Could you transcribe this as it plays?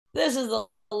This is the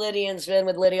Lydian Spin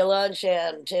with Lydia Lunch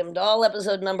and Tim Dahl,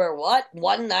 episode number what?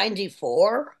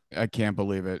 194? I can't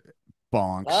believe it.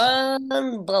 Bonks.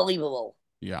 Unbelievable.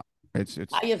 Yeah. It's How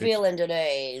it's you it's feeling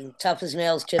today? Tough as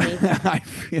nails, Timmy? I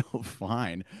feel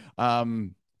fine.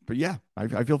 But yeah,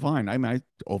 I feel fine. I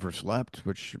overslept,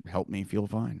 which helped me feel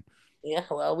fine. Yeah,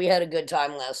 well, we had a good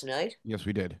time last night. Yes,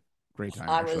 we did. Great time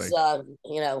I was,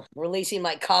 actually. releasing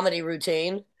my comedy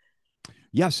routine.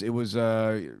 Yes, it was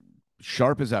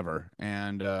sharp as ever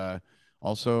and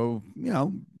also,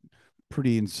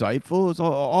 pretty insightful. It was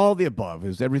all the above. It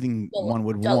was everything one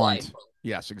would want. Delightful.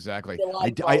 Yes, exactly.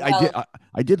 Delightful.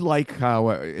 I did like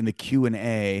how in the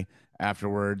Q&A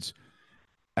afterwards,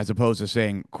 as opposed to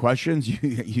saying questions,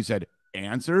 you said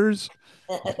answers.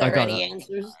 Are I there thought any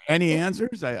answers? any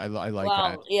answers. I like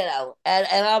that. Well,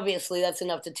 and obviously that's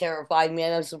enough to terrify me.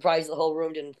 And I'm surprised the whole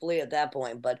room didn't flee at that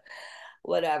point, but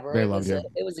whatever. They It loved was a you.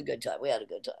 it was a good time. We had a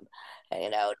good time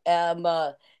hanging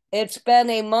out. It's been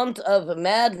a month of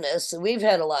madness. We've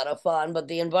had a lot of fun, but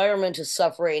the environment is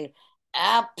suffering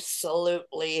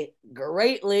absolutely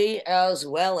greatly, as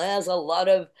well as a lot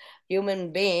of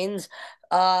human beings.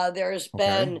 There's Okay.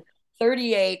 been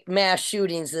 38 mass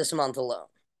shootings this month alone.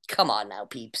 Come on now,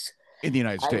 peeps. In the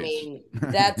United I States. mean,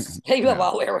 that's think Yeah.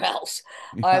 about where else.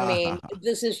 I mean,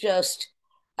 this is just.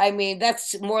 I mean,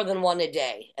 that's more than one a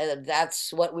day, and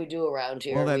that's what we do around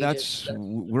Well, here. We just.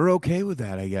 we're okay with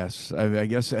that, I guess. I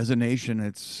guess as a nation,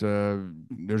 it's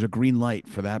there's a green light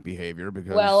for that behavior Well,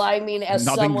 because I mean, as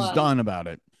nothing's someone, done about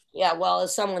it. yeah, well,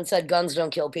 as someone said, guns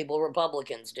don't kill people,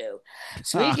 Republicans do.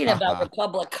 Speaking about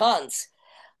Republicans,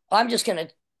 I'm just gonna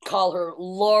call her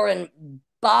Lauren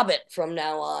Bobbitt from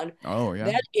now on. Oh yeah.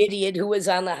 That idiot who was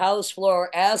on the House floor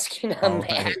asking a All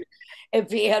man right.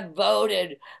 if he had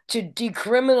voted to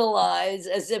decriminalize,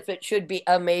 as if it should be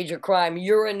a major crime,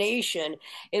 urination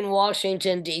in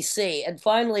Washington, D.C. And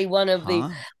finally, one of the Huh?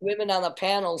 women on the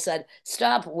panel said,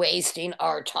 "Stop wasting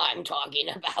our time talking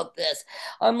about this."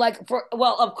 I'm like,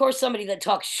 well, of course, somebody that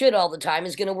talks shit all the time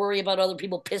is going to worry about other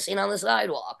people pissing on the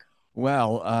sidewalk.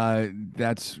 Well,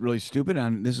 that's really stupid,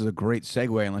 and this is a great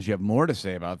segue. Unless you have more to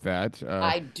say about that,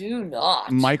 I do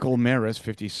not. Michael Maris,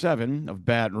 57, of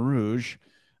Baton Rouge,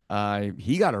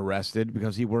 he got arrested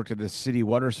because he worked at the city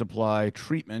water supply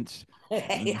treatment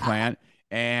Yeah. plant,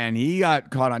 and he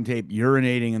got caught on tape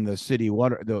urinating in the city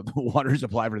water, the water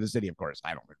supply for the city. Of course,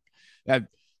 I don't that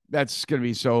that's going to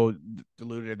be so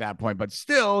diluted at that point, but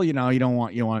still, you don't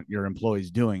want your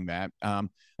employees doing that.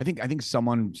 I think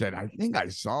someone said, I think I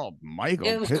saw Michael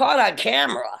It was caught on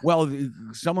camera. well,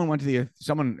 someone went to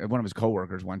one of his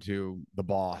coworkers went to the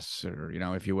boss, or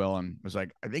if you will, and was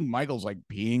like, I think Michael's like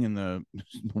peeing in the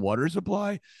water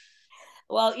supply.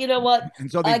 Well, you know what? And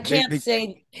so I can't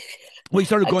say, well, he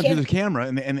started I going through can't, the camera,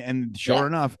 and sure yeah,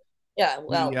 enough, yeah. he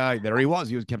Well, there he was.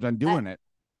 He was kept on I, doing it.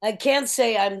 I can't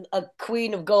say I'm a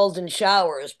queen of golden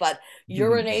showers, but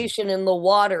urination in the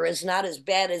water is not as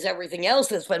bad as everything else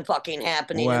that's been fucking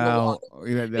happening in the water. Well,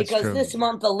 yeah, that's Because true. this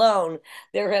month alone,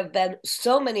 there have been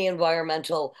so many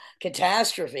environmental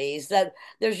catastrophes that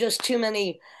there's just too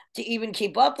many to even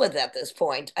keep up with at this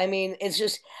point. I mean, it's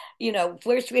just,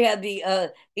 first we had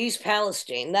the East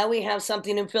Palestine. Now we have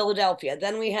something in Philadelphia.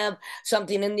 Then we have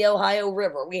something in the Ohio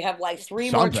River. We have like three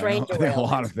more Something. train I think a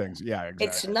lot derailments. of things. Yeah, It's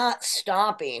exactly. not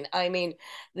stopping. I mean,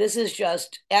 this is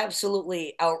just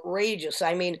absolutely outrageous.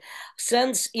 I mean,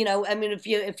 since, I mean,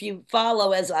 if you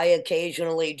follow, as I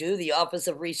occasionally do, the Office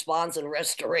of Response and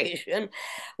Restoration,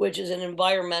 which is an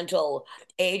environmental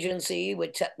agency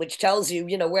which tells you,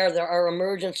 where there are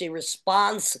emergency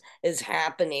response is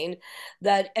happening,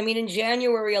 that I mean, in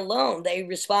January alone, they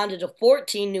responded to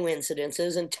 14 new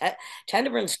incidences in 10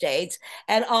 different states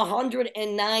and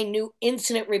 109 new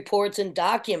incident reports and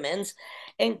documents,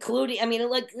 including, I mean,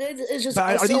 like, it's just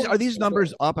But are so these are much these numbers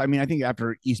control. up? I mean, I think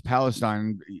after East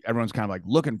Palestine, everyone's kind of like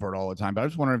looking for it all the time. But I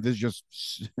just wonder if this is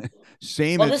just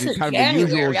same Well, as this is kind of the usual.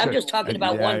 January. I'm just talking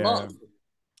about Yeah, one yeah. month.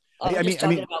 Yeah. I'm just I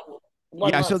talking mean, about one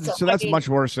yeah. So, month. So, so I that's mean, much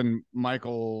worse than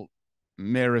Michael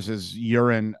Maris's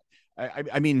urine.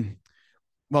 I mean,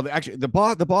 well, actually, the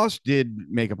boss did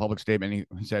make a public statement.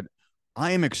 He said,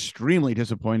 "I am extremely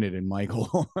disappointed in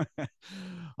Michael.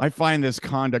 I find this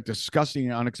conduct disgusting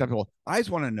and unacceptable. I just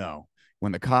want to know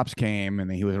when the cops came and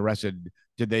he was arrested,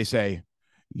 did they say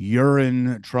you're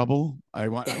in trouble? I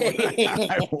good wonder.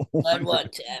 one,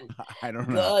 Tim. I don't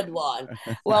know. Good one.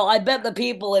 Well, I bet the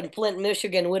people in Flint,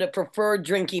 Michigan would have preferred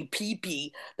drinking pee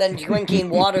pee than drinking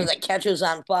water that catches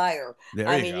on fire. There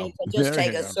I you mean, you go. can just There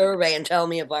take you a go. survey and tell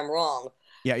me if I'm wrong.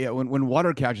 Yeah, yeah. When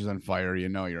water catches on fire, you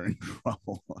know you're in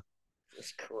trouble.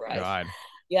 Jesus Christ. God.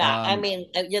 Yeah, I Um, mean,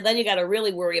 yeah, then you got to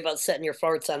really worry about setting your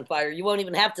farts on fire. You won't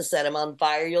even have to set them on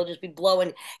fire. You'll just be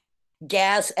blowing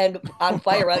gas and on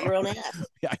fire out your own ass.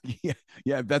 yeah, yeah,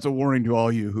 yeah. That's a warning to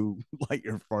all you who light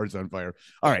your farts on fire.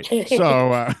 All right,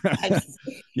 so I'm,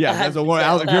 yeah, that's a warning.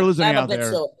 If you're listening I'm a out bit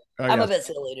there, silly. I'm a yes. bit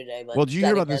silly today, but Well, did you hear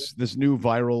then about again, this new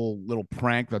viral little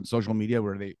prank on social media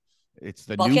where it's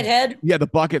the new, Buckethead. yeah, the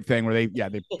bucket thing where they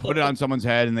put it on someone's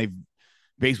head and they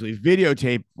basically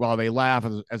videotape while they laugh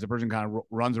as the person kind of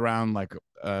runs around like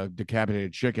a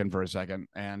decapitated chicken for a second.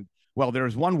 And well,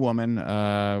 there's one woman,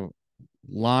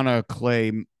 Lana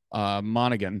Clay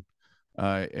Monaghan.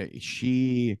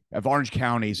 She of Orange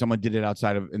County. Someone did it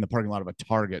outside of in the parking lot of a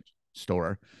Target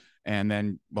store, and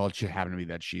then well, it should happen to be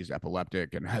that she's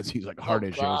epileptic and has these like heart Oh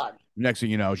issues. God. Next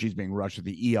thing you know, she's being rushed to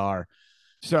the ER.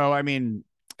 So I mean,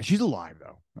 she's alive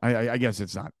though. I guess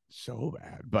it's not so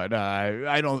bad, but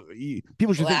I don't.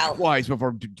 People should think Wow. twice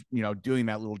before doing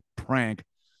that little prank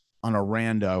on a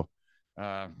rando.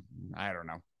 Uh, I don't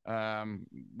know.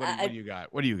 What do I, you got?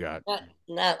 What do you got?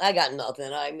 no, I got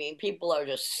nothing. I mean, people are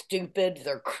just stupid.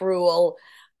 They're cruel,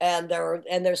 and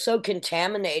they're so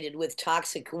contaminated with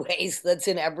toxic waste that's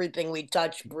in everything we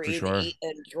touch, For breathe, sure. eat,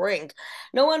 and drink.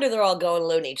 No wonder they're all going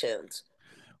Looney Tunes.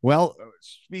 Well,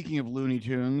 speaking of Looney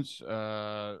Tunes,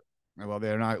 well,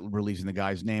 they're not releasing the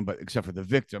guy's name, but except for the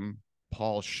victim,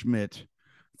 Paul Schmidt,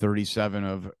 37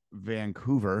 of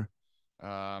Vancouver.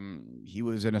 He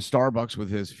was in a Starbucks with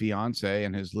his fiance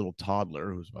and his little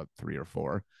toddler, who's about 3 or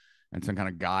 4, and some kind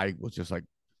of guy was just like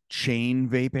chain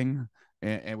vaping,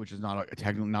 and which is not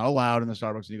technically not allowed in the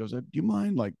Starbucks. And he goes, "Do you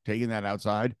mind like taking that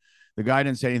outside?" The guy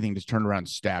didn't say anything, just turned around and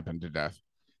stabbed him to death.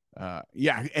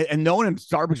 Yeah, and no one in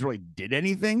Starbucks really did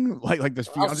anything. Like this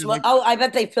fiance, like Oh, I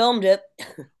bet they filmed it.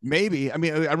 maybe. I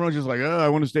mean, everyone's just like, oh, I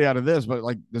want to stay out of this, but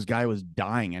like this guy was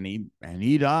dying, and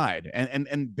he died,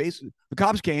 and basically the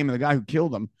cops came, and the guy who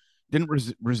killed him didn't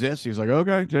resist. He was like,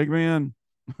 okay, take me in.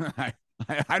 I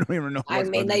don't even know I what's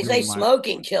mean, going through they say people's mind.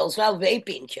 smoking kills, now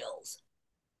vaping kills.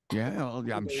 Yeah, well,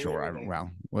 yeah, I'm sure. Well,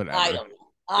 I whatever, don't know.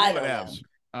 I don't know.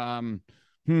 whatevs.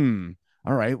 Hmm.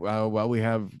 All right. Well, we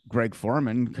have Gregg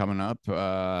Foreman coming up.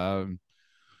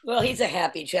 Well, he's a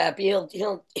happy chap. He'll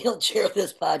cheer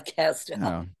this podcast up.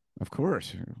 Yeah, of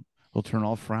course. He'll turn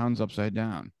all frowns upside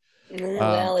down.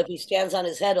 Well, Um, if he stands on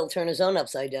his head, he'll turn his own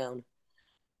upside down.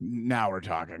 now we're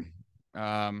talking.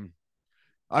 Um,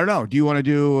 I don't know. Do you want to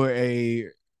do a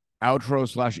outro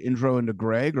slash intro into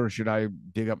Greg, or should I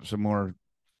dig up some more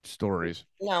stories?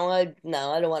 No, I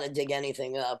don't want to dig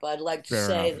anything up. I'd like to Fair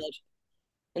say enough. that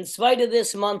in spite of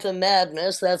this month of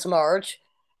madness, that's March,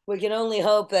 we can only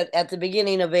hope that at the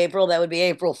beginning of April, that would be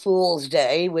April Fool's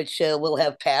Day, which will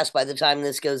have passed by the time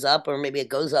this goes up, or maybe it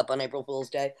goes up on April Fool's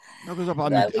Day. No, it goes up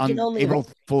on the That we can on only April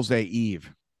hope. Fool's Day Eve.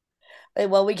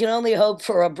 Well, we can only hope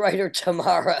for a brighter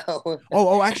tomorrow.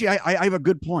 Actually, I have a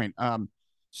good point.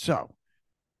 So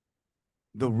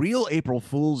the real April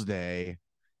Fool's Day,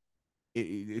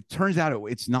 it turns out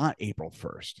it's not April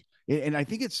 1st, and I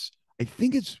think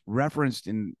it's referenced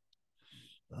in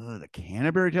the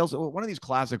Canterbury Tales, one of these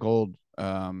classic old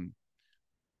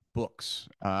books,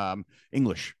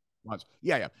 English ones.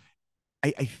 Yeah, yeah.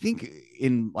 I think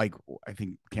I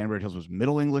think Canterbury Tales was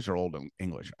Middle English or Old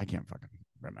English. I can't fucking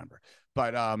remember.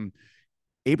 But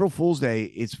April Fool's Day,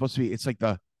 it's supposed to be. It's like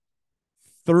the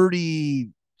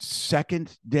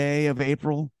 32nd day of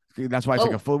April. That's why it's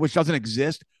like a Oh, full, which doesn't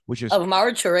exist. Which is of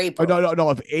March or oh, no, April? no, no,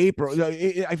 of April.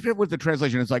 I forget what the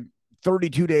translation. It's like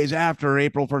 32 days after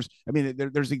April 1st. I mean,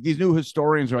 there's like, these new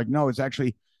historians are like, no, it's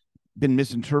actually been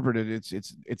misinterpreted.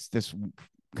 It's this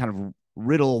kind of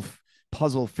riddle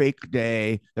puzzle fake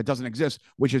day that doesn't exist,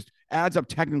 which is adds up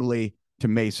technically to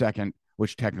May 2nd,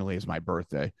 which technically is my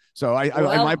birthday. So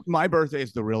Well, my birthday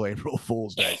is the real April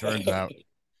Fool's Day. Turns out.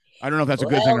 I don't know if that's a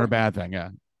good thing or a well, bad thing. Yeah.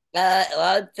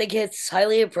 I think it's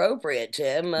highly appropriate,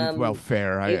 Tim. Well,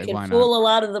 fair. You can Why not? fool a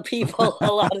lot of the people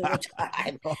a lot of the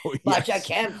time, Oh but you yes.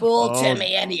 can't fool Oh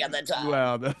Timmy any of the time.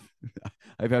 well.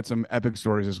 I've had some epic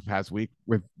stories this past week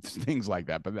with things like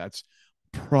that, but that's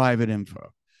private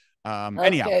info.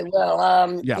 Anyhow, Okay,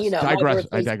 well, yes, digress.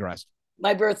 I digressed.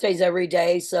 my birthday's every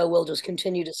day, so we'll just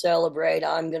continue to celebrate.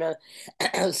 I'm gonna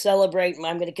celebrate.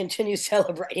 I'm gonna continue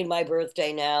celebrating my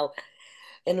birthday now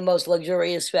in the most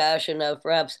luxurious fashion of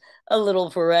perhaps a little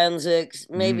forensics,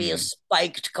 maybe a Mm.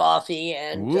 spiked coffee,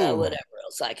 and Ooh, whatever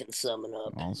else I can summon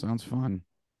up. all sounds fun.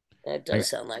 It I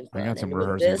does sound like I fun. got some And with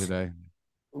rehearsing this, today.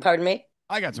 pardon me?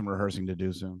 I got some rehearsing to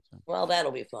do soon. So Well,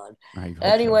 that'll be fun. I hope so.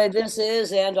 Anyway, this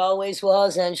is and always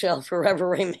was and shall forever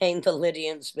remain the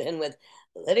Lydian Spin with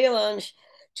Lydia Lunch,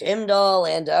 Jim Dahl,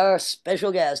 and our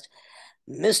special guest,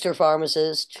 Mr.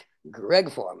 Pharmacist,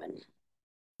 Gregg Foreman.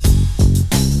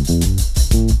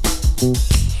 This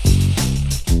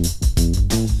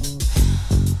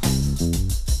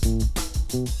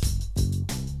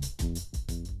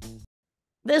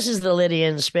is the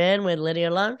Lydian Spin with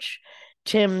Lydia Lunch,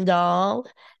 Tim Dahl,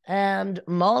 and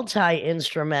multi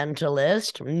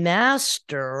instrumentalist,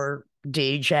 master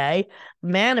DJ,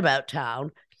 man about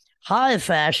town, high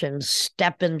fashion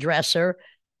step and dresser,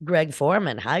 Gregg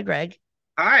Foreman. Hi, Gregg.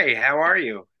 Hi, how are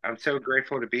you? I'm so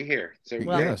grateful to be here. So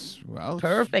Well, great. Yes. Well,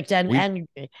 perfect. And we and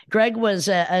Gregg was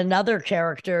another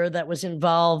character that was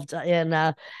involved in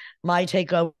my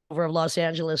takeover of Los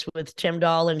Angeles with Tim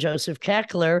Dahl and Joseph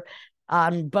Keckler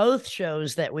on both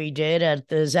shows that we did at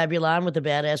the Zebulon with the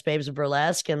Badass Babes of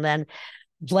Burlesque, and then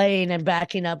playing and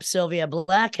backing up Sylvia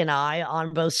Black and I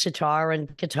on both sitar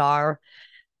and guitar.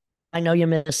 I know you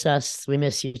miss us. We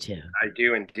miss you too. I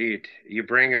do indeed. You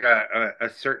bring a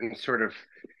certain sort of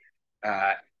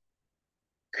uh,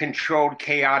 controlled,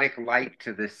 chaotic light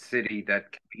to this city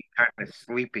that can be kind of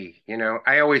sleepy.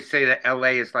 I always say that LA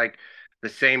is like the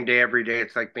same day every day.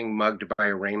 It's like being mugged by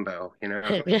a rainbow.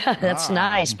 Yeah, that's ah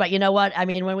nice. But you know what? I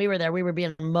mean, when we were there, we were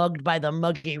being mugged by the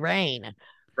muggy rain.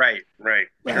 Right, right.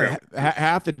 well, True.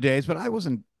 half the days, but I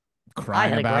wasn't I crying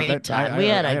had a about great it. time. We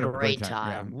had I a had a great great time.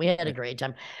 Yeah. time. We had a great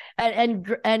time.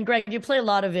 And Gregg, you play a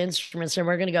lot of instruments, and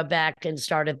we're going to go back and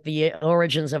start at the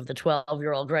origins of the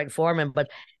 12-year-old Gregg Foreman. But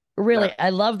Yeah. really, I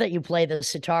love that you play the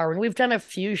sitar. And we've done a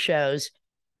few shows,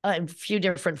 a few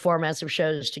different formats of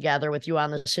shows together with you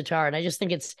on the sitar. And I just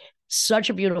think it's such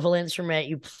a beautiful instrument.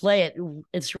 You play it;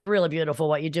 it's really beautiful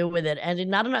what you do with it. And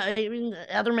not, I mean,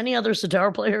 are there many other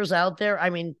sitar players out there? I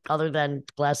mean, other than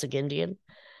classic Indian.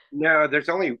 No, there's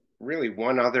only really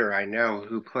one other I know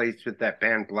who plays with that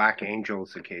band Black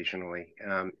Angels occasionally.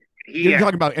 He, You're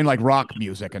talking about in like rock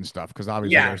music and stuff, because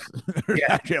obviously yeah, there's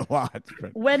yeah, actually a lot.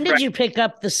 But When did right. you pick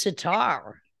up the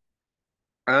sitar?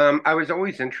 I was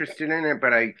always interested in it,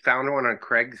 but I found one on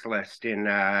Craigslist in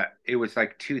it was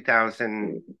like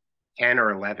 2010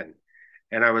 or 11.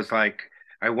 And I was like,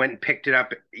 I went and picked it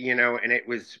up, and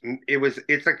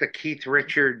it's like the Keith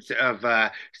Richards of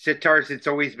sitars. It's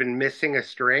always been missing a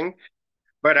string,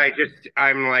 but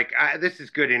I'm like, this is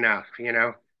good enough.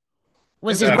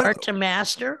 Was it So, what hard to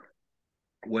master?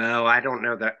 well, I don't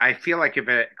know that. I feel like if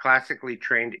a classically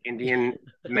trained Indian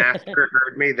master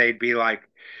heard me, they'd be like,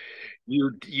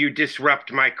 you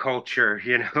disrupt my culture.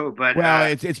 But Well,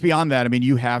 it's beyond that. I mean,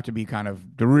 you have to be kind of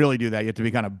to really do that. You have to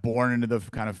be kind of born into the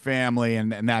kind of family,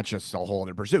 and that's just a whole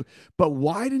other pursuit. But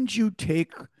why didn't you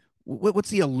take what's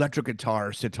the electric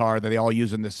guitar sitar that they all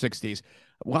use in the '60s?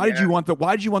 yeah, Why did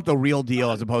you want the real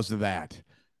deal as opposed to that?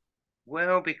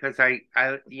 well, because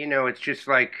it's just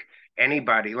like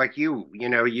anybody, like you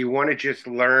want to just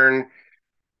learn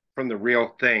from the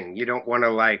real thing. You don't want to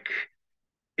like.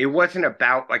 It wasn't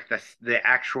about like the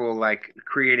actual like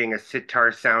creating a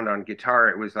sitar sound on guitar.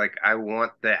 It was like I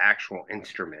want the actual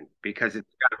instrument because it's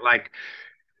got like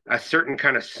a certain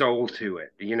kind of soul to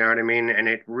it. You know what I mean? And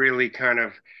it really kind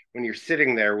of when you're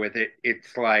sitting there with it,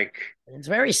 it's like It's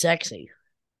very sexy.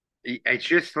 it's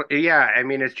just yeah. I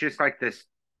mean, it's just like this.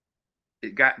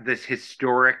 It got this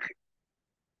historic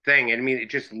thing. I mean, it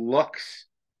just looks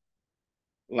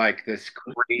like this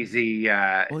crazy.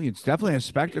 Well, it's definitely a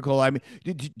spectacle. I mean,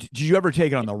 did you ever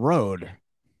take it on the road?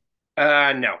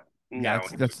 No, Yeah, no.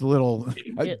 that's a little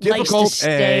Nice to difficult,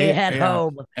 stay at yeah,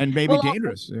 home. and maybe Well,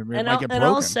 dangerous. It and might get and broken.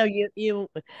 also you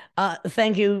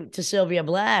thank you to Sylvia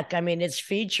Black. I mean, it's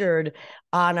featured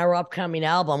on our upcoming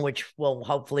album, which will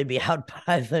hopefully be out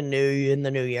by the new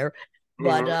year.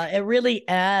 But Mhm. it really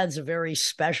adds a very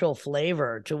special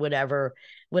flavor to whatever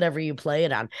you play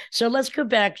it on. So let's go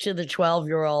back to the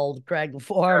 12-year-old Gregg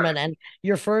Foreman and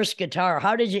your first guitar.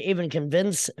 How did you even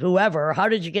convince whoever? How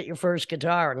did you get your first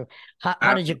guitar, and Uh,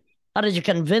 how did you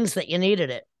convince that you needed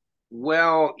it?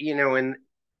 well, in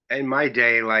my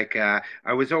day, like I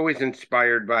was always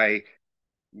inspired by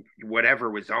whatever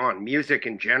was on music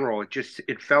in general.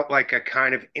 It felt like a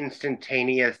kind of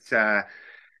instantaneous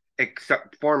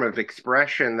form of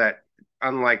expression that,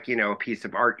 unlike a piece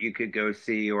of art you could go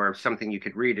see or something you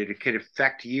could read, it could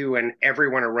affect you and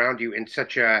everyone around you in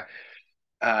such a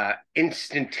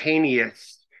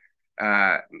instantaneous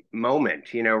uh, moment.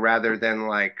 Rather than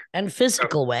like. And uh,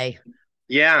 physical way.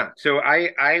 Yeah, so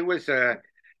I was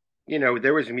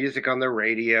there was music on the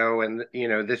radio and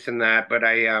this and that, but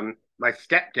my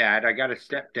stepdad, I got a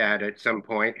stepdad at some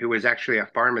point who was actually a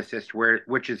pharmacist,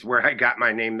 which is where I got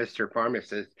my name, Mr.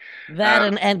 Pharmacist. That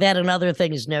Um, and that and other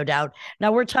things, no doubt.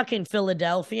 Now we're talking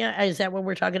Philadelphia. Is that what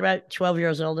we're talking about? 12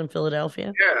 years old in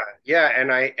Philadelphia? yeah,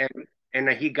 yeah, and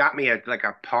he got me like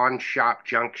a pawn shop,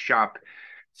 junk shop,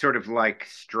 sort of like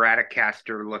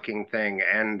Stratocaster looking thing,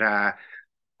 and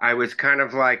I was kind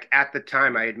of like, at the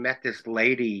time, I had met this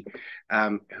lady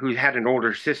who had an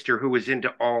older sister who was into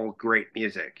all great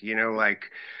music,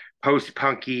 like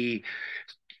post-punky,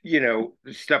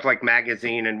 stuff like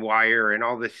Magazine and Wire and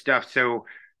all this stuff. So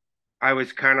I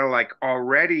was kind of like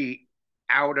already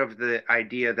out of the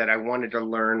idea that I wanted to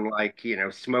learn like,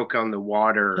 Smoke on the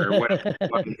Water or whatever it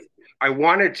was. I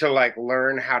wanted to like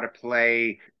learn how to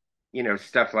play,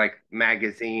 stuff like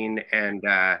Magazine and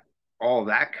all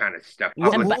that kind of stuff.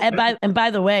 What, And by, what and by and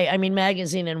by the way, I mean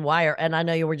Magazine and Wire, and I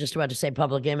know you were just about to say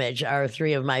Public Image are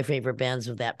three of my favorite bands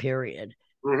of that period.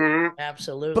 Mhm. But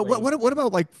Absolutely. what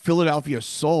about like Philadelphia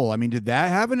Soul? I mean, did that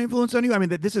have an influence on you? I mean,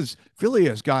 that this is Philly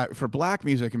has got for black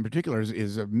music in particular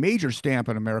is a major stamp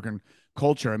in American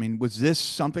culture. I mean, was this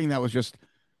something that was just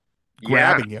Yeah.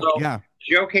 grabbing you? Well, Yeah.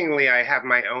 jokingly, I have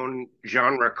my own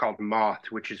genre called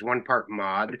moth, which is one part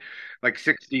mod, like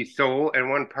 60s soul,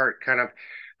 and one part kind of,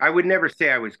 I would never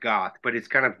say I was goth, but it's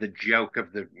kind of the joke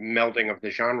of the melding of the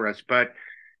genres. But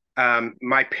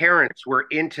my parents were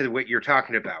into what you're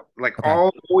talking about. Like Okay.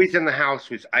 always in the house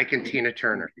was Ike and Tina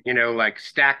Turner, like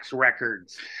Stax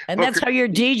Records, And that's Booker. how your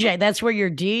DJ, that's where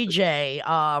your DJ,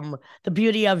 the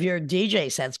beauty of your DJ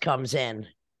sets comes in.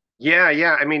 Yeah,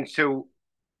 yeah. I mean, so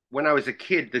when I was a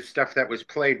kid, the stuff that was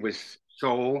played was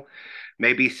soul,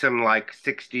 maybe some like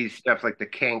 60s stuff like the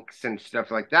Kinks and stuff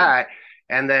like that.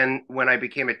 And then when I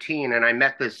became a teen and I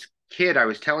met this kid I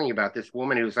was telling you about, this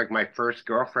woman who was like my first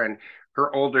girlfriend,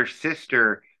 her older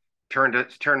sister turned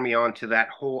me on to that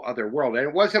whole other world. And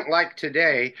it wasn't like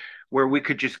today where we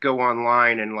could just go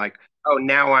online and like, oh,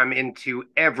 now I'm into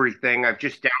everything. I've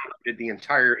just downloaded the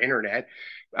entire internet.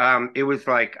 It was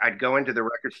like I'd go into the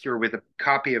record store with a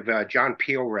copy of a John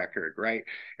Peel record, right?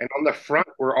 And on the front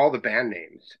were all the band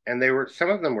names, and they were some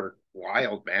of them were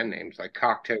wild band names like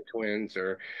Cocktail Twins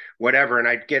or whatever. And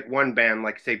I'd get one band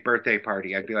like say Birthday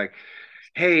Party. I'd be like,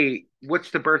 "Hey,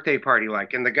 what's the birthday party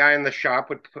like?" And the guy in the shop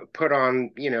would put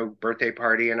on, Birthday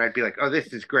Party, and I'd be like, "Oh,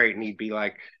 this is great." And he'd be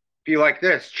like, "If you like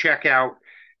this, check out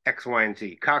X, Y, and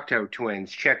Z, Cocktail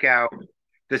Twins, check out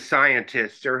the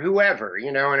Scientists or whoever,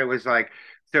 And it was like,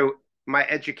 so my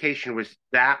education was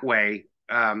that way,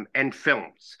 and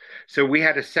films. So we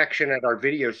had a section at our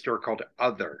video store called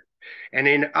Other, and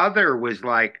in Other was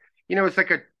like, it's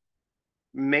like a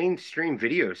mainstream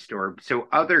video store. So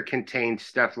Other contained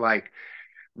stuff like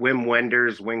Wim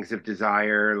Wenders, Wings of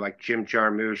Desire, like Jim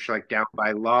Jarmusch, like Down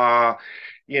by Law,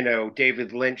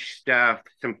 David Lynch stuff,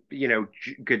 some,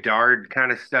 Godard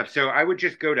kind of stuff. So I would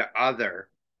just go to Other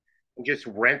and just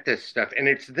rent this stuff. And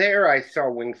it's there I saw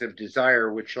Wings of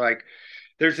Desire, which like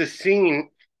there's a scene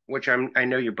which I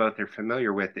know you both are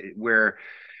familiar with, where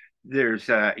there's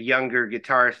a younger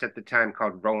guitarist at the time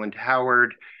called Roland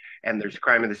Howard, and there's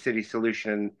Crime of the City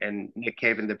Solution and Nick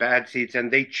Cave and the Bad Seeds,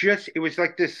 and it was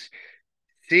like this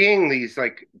seeing these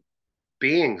like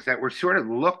beings that were sort of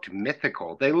looked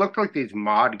mythical. They looked like these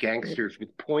mod gangsters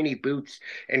with pointy boots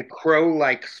and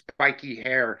crow-like spiky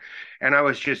hair. And I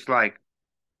was just like,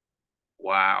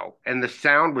 wow. And the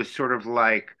sound was sort of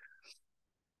like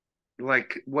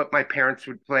what my parents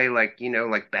would play, like,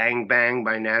 like Bang Bang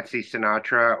by Nancy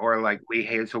Sinatra or like Lee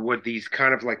Hazelwood, these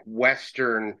kind of like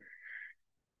Western,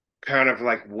 kind of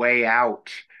like way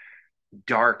out,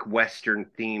 dark Western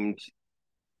themed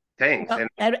things. Well,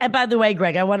 And and by the way,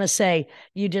 Greg, I want to say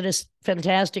you did a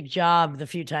fantastic job the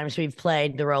few times we've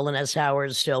played the Roland S.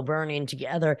 Howard Still Burning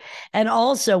together. And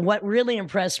also, what really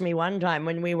impressed me one time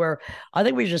when I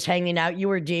think we were just hanging out, you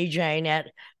were DJing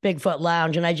at Bigfoot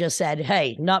Lounge, and I just said,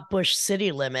 "Hey, Nutbush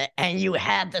City Limit," and you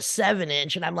had the 7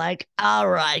 inch, and I'm like, "All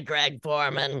right, Gregg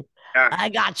Foreman, uh, I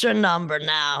got your number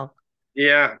now."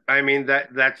 yeah, I mean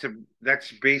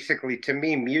that's basically to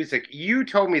me music. You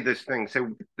told me this thing.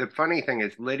 So the funny thing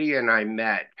is Lydia and I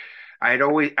met.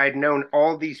 I'd known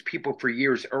all these people for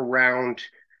years around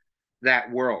that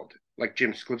world, like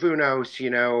Jim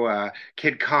Sclavunos,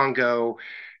 Kid Congo,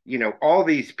 all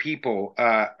these people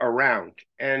around,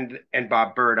 and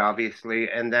Bob Bird, obviously,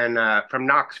 and then from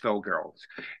Knoxville Girls.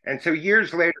 And so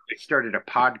years later, I started a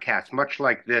podcast, much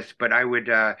like this, but I would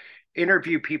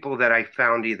interview people that I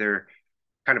found either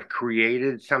kind of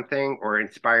created something or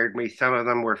inspired me. Some of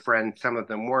them were friends, some of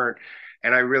them weren't.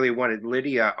 And I really wanted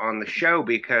Lydia on the show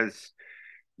because,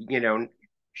 you know,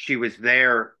 she was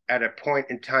there at a point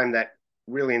in time that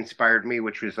really inspired me,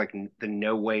 which was like the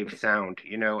no wave sound.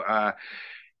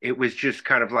 It was just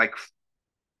kind of like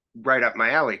right up my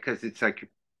alley because it's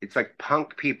like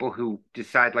punk people who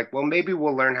decide like, well, maybe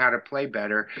we'll learn how to play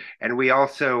better, and we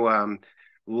also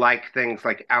like things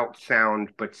like out sound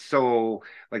but soul.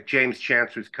 Like James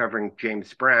Chance was covering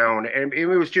James Brown, and it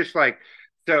was just like,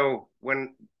 so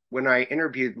when when I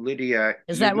interviewed Lydia,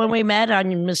 Is that when we met on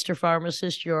Mr.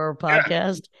 Pharmacist, your yeah,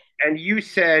 podcast? and you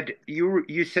said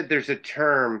there's a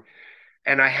term,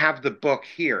 and I have the book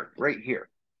here, right here.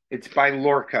 It's by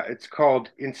Lorca. It's called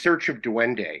In Search of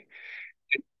Duende.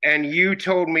 And you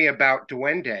told me about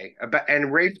duende, about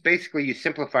and race. Basically, you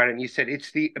simplified it and you said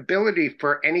it's the ability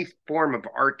for any form of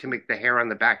art to make the hair on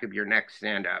the back of your neck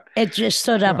stand up. It just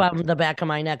stood up Yeah. on the back of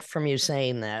my neck from you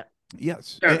saying that.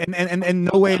 Yes, Yeah. and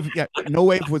no wave. Yeah, no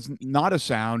wave was not a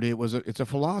sound. It's a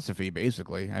philosophy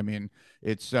basically. I mean,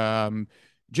 it's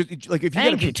just like if you get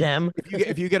Thank you, Tim.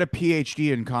 if you get a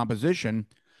PhD in composition,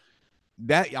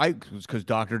 that I because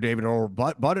Dr. David Earl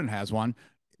Budden has one.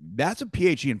 That's a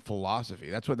PhD in philosophy.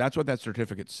 That's what that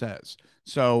certificate says.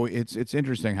 So it's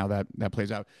interesting how that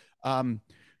plays out. Um,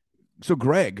 so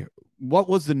Greg, what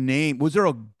was the name? Was there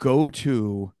a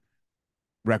go-to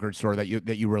record store that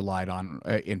you relied on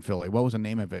in Philly? What was the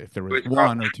name of it? If there It was was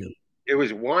called, one or two? it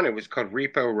was one. It was called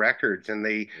Repo Records, and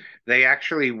they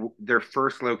actually their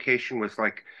first location was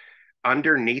like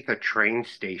underneath a train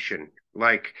station.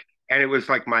 Like, and it was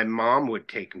like my mom would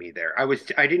take me there. I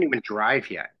didn't even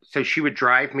drive yet. So she would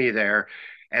drive me there.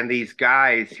 And these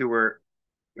guys who were,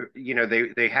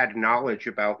 they had knowledge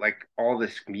about like all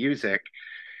this music.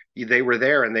 They were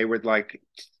there and they would like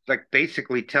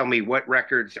basically tell me what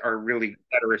records are really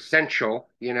that are essential,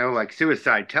 like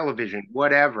Suicide, Television,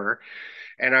 whatever.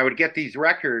 And I would get these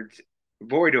records,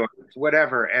 Void Orbs,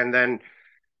 whatever. And then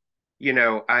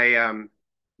I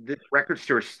this record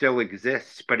store still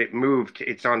exists, but it moved.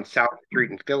 It's on South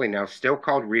Street in Philly now, still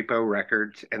called Repo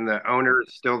Records, and the owner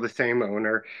is still the same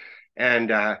owner.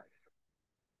 And I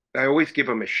always give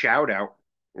him a shout out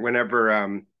whenever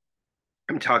I'm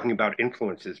talking about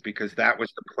influences because that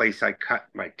was the place I cut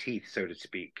my teeth, so to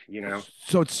speak.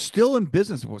 So it's still in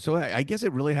business. So I guess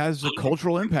it really has a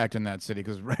cultural impact in that city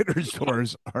because record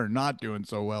stores are not doing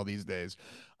so well these days.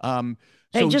 Um,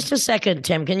 Hey, so just a second,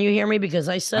 Tim. Can you hear me? Because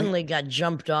I I suddenly got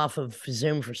jumped off of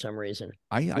Zoom for some reason.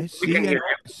 I We can hear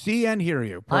see and hear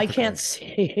you I can't perfectly.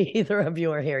 see either of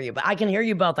you or hear you, but I can hear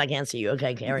you both. I can't see you.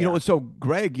 Okay, carry on. So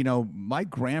Greg, my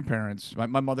grandparents, my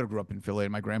mother grew up in Philly,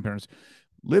 and my grandparents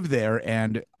lived there,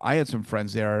 and I had some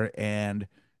friends there, and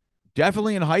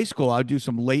definitely in high school, I'd do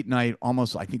some late night,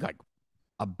 almost I think like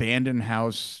abandoned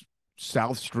house,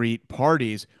 South Street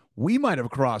parties. We might have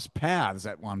crossed paths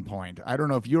at one point. I don't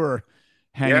know if you were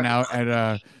Yeah. hanging out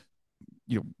at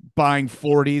buying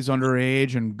 40s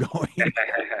underage and going Yeah.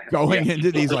 going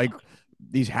into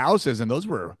these houses, and those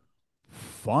were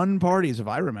fun parties if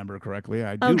I remember correctly.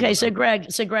 I do Okay, remember.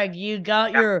 So Greg, you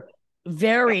got your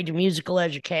varied musical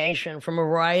education from a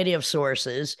variety of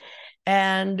sources.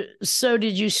 And so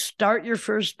did you start your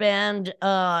first band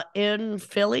in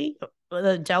Philly?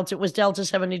 Delta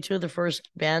 72 the first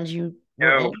band you were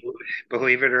No, in?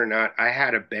 believe it or not, I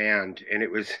had a band and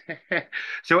it was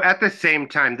so at the same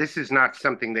time, this is not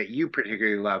something that you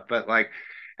particularly love, but like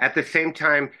at the same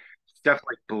time, stuff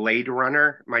like Blade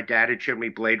Runner, my dad had showed me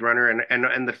Blade Runner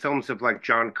and the films of like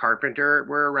John Carpenter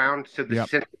were around. So the Yep.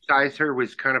 synthesizer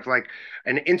was kind of like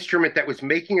an instrument that was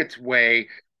making its way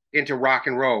into rock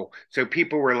and roll. So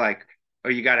people were like, oh,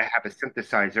 you got to have a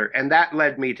synthesizer. And that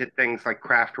led me to things like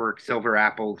Kraftwerk, Silver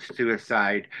Apple,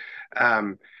 Suicide.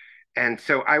 Um, and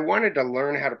so I wanted to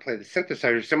learn how to play the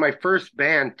synthesizer. So my first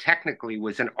band technically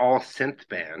was an all synth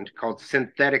band called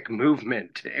Synthetic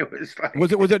Movement. It was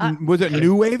Was like, it was it Uh, was it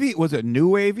new wavy? Was it new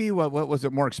wavy? What was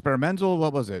it? More experimental?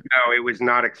 What was it? no, it was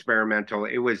not experimental.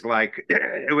 It was like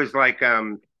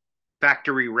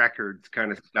factory records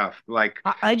kind of stuff. Like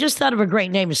I just thought of a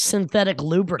great name, synthetic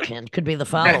lubricant could be the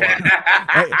follow-up.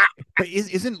 Hey, but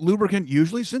isn't lubricant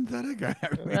usually synthetic?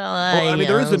 Well, Well, I mean,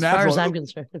 there is a as far as natural I'm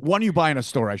concerned. one you buy in a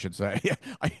store, I should say.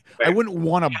 I wouldn't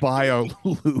want to buy a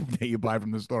lube that you buy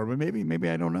from the store, but maybe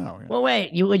I don't know. Well,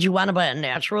 wait, would you want to buy a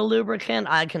natural lubricant?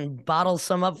 I can bottle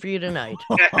some up for you tonight.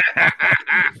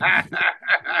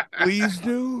 Please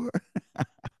do.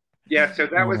 yeah, so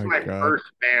that Oh was my my God. first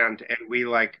band, and we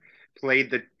like played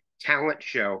the talent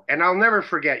show. And I'll never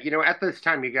forget, at this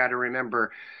time you got to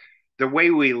remember the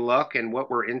way we look and what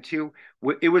we're into.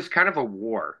 It was kind of a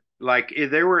war. Like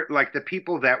there were like the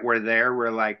people that were there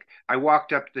were like I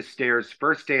walked up the stairs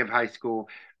first day of high school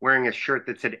wearing a shirt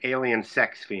that said Alien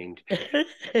Sex Fiend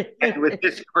and with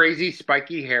this crazy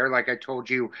spiky hair, like I told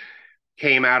you,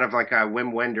 came out of like a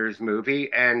Wim Wenders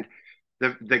movie, and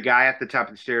the guy at the top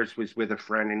of the stairs was with a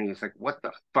friend, and he was like, "What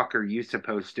the fuck are you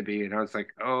supposed to be?" And I was like,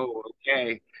 "Oh,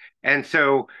 okay." And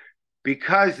so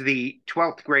because the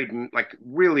 12th grade, like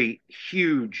really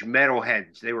huge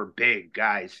metalheads, they were big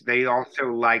guys. They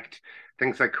also liked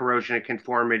things like Corrosion of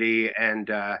Conformity and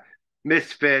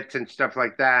Misfits and stuff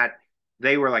like that.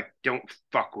 they were like, don't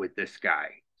fuck with this guy.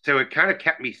 So it kind of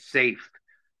kept me safe.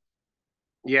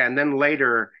 Yeah, and then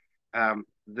later,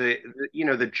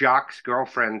 the jock's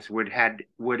girlfriends would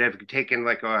have taken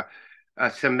like a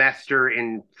semester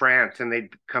in France, and they'd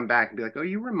come back and be like, "Oh,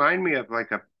 you remind me of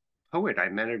like a poet I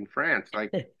met in France."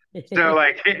 Like, so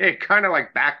like it kind of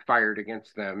like backfired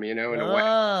against them, in a way.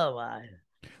 Oh my.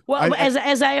 Well, I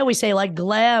as I always say, like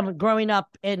glam, growing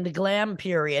up in the glam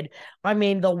period, I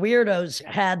mean, the weirdos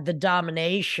had the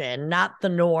domination, not the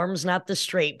norms, not the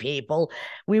straight people.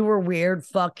 We were weird,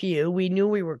 fuck you. We knew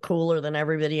we were cooler than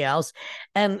everybody else.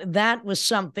 And that was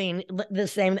something the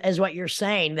same as what you're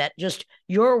saying, that just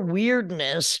your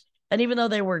weirdness. And even though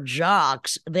they were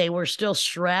jocks, they were still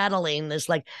straddling this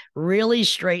like really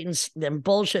straight and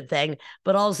bullshit thing,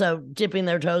 but also dipping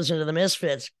their toes into the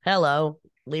misfits. Hello,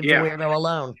 leave the Yeah, weirdo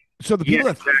alone. so the yeah, people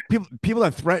that exactly. people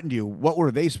that threatened you, what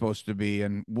were they supposed to be,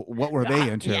 and what were they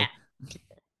Yeah. into?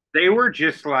 They were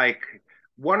just like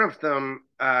one of them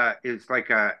is like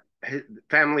a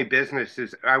family business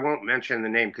is I won't mention the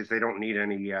name because they don't need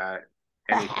anything.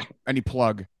 Any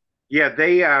plug, Yeah,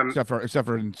 they except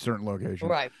for in certain locations.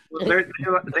 Right. well,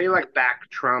 they like back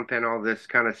Trump and all this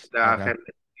kind of stuff, Okay. and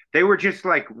they were just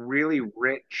like really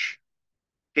rich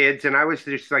kids, and I was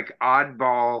just like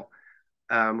oddball.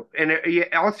 And yeah,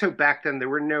 also back then there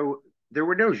were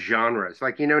no genres.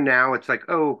 Like now it's like,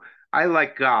 oh, I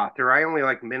like goth, or I only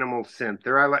like minimal synth,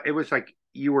 or it was like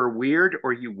you were weird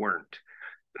or you weren't.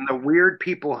 And the weird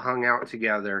people hung out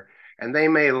together, and they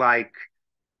may like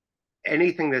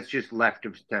anything that's just left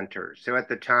of center. So at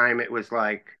the time, it was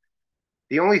like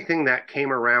the only thing that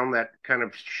came around that kind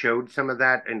of showed some of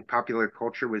that in popular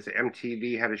culture was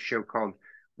MTV had a show called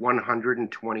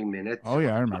 120 Minutes Oh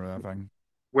yeah, I remember that thing.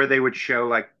 where they would show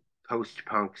like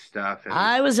post-punk stuff and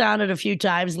I was on it a few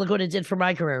times. Look what it did for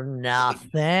my career.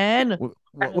 Nothing.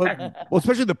 Well,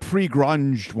 especially the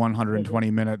pre-grunge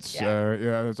 120 minutes. Yeah.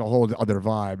 Yeah, it's a whole other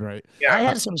vibe, right? I yeah.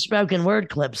 had some spoken word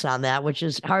clips on that, which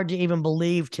is hard to even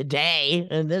believe today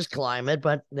in this climate,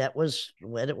 but that was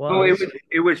what it Well, it was. was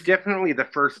it was definitely the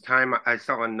first time I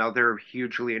saw another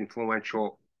hugely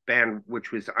influential band,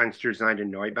 which was Einstürzende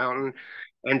and Neubauten.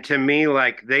 And to me,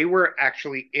 like they were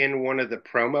actually in one of the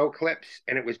promo clips,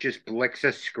 and it was just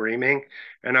Blixa screaming,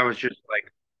 and I was just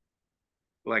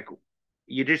like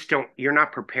you just don't you're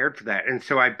not prepared for that. And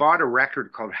so I bought a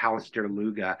record called Haus der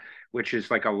Luga, which is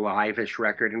like a live-ish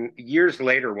record. And years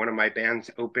later, one of my bands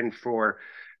opened for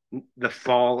the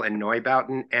Fall and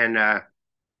Neubauten, and I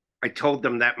told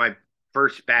them that my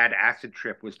first bad acid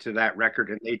trip was to that record,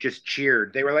 and they just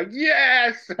cheered. They were like,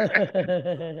 "Yes!"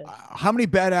 How many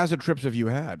bad acid trips have you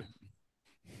had?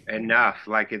 Enough,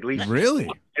 like Really?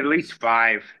 at least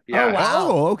five. Oh, Yeah. wow.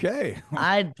 Oh, okay.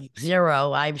 I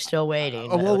zero. I'm still waiting.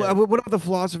 Well, what about the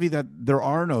philosophy that there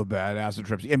are no bad acid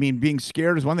trips? I mean, being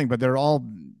scared is one thing, but they're all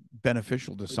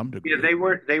beneficial to some Yeah,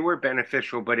 degree. they were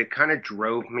beneficial, but it kind of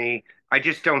drove me. I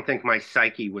just don't think my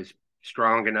psyche was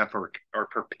strong enough or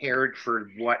prepared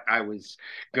for what I was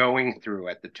going through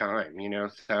at the time.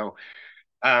 So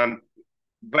um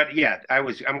but yeah,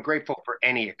 I'm grateful for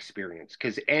any experience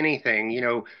because anything,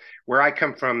 where I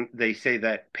come from, they say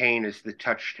that pain is the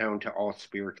touchstone to all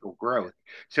spiritual growth.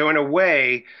 So in a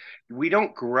way, we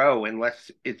don't grow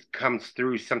unless it comes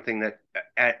through something that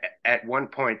at one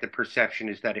point the perception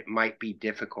is that it might be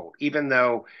difficult, even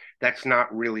though that's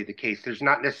not really the case. There's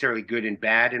not necessarily good and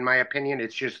bad, in my opinion.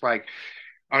 It's just like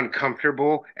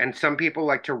uncomfortable. And some people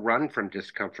like to run from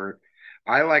discomfort.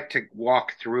 I like to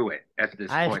walk through it at this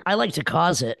point. I like to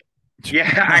cause it. Yeah,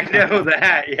 I know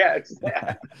that. Yes.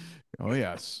 Oh,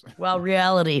 yes. Well,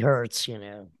 reality hurts.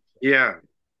 Yeah.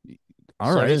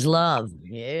 All So right. does love.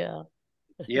 Yeah.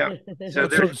 Yeah. So So, so,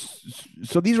 there's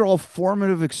so these are all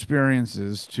formative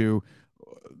experiences to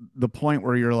the point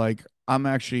where you're like, I'm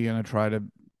actually going to try to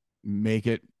make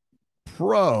it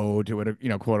pro to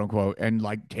it, quote unquote, and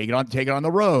like take it on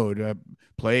the road,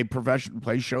 play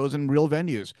shows in real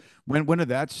venues. When did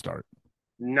that start?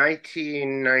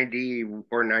 1990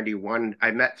 or 91.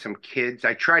 I met some kids.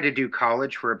 I tried to do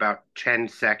college for about 10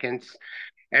 seconds,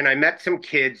 and I met some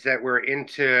kids that were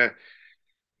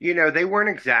they weren't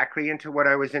exactly into what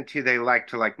I was into. They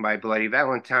liked to like My Bloody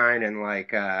Valentine and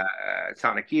like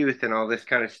Sonic Youth and all this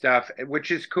kind of stuff,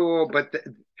 which is cool. But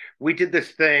we did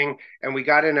this thing, and we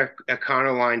got in a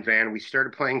Econoline van. We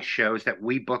started playing shows that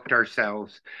we booked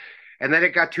ourselves, and then it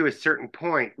got to a certain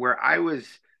point where I was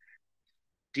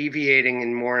deviating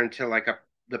and more into like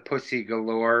the Pussy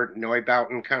Galore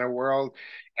Neubauten kind of world,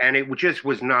 and it just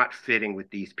was not fitting with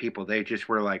these people. They just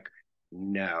were like,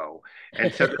 no.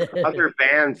 And so the other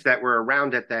bands that were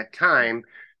around at that time,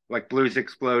 like Blues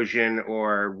Explosion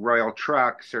or Royal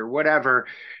Trucks or whatever,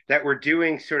 that were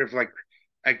doing sort of like,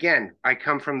 again, I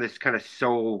come from this kind of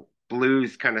soul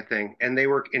blues kind of thing, and they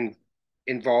were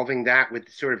involving that with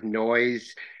sort of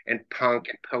noise and punk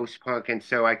and post punk. And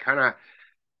so I kind of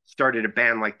started a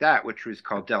band like that, which was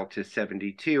called Delta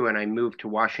 72. And I moved to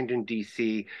Washington,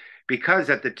 D.C., because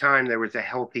at the time there was a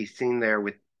healthy scene there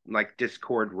with like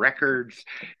Discord Records,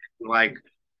 like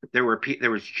there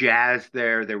was jazz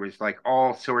there, there was like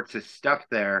all sorts of stuff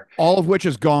there. All of which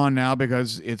is gone now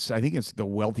because I think it's the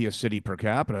wealthiest city per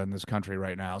capita in this country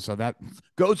right now. So that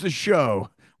goes to show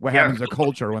what Yeah, happens to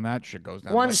culture when that shit goes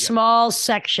down. One But yeah, small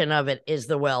section of it is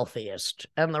the wealthiest,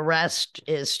 and the rest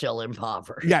is still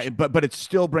impoverished. yeah, but it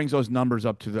still brings those numbers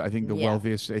up to I think the Yeah.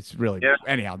 wealthiest. It's really yeah.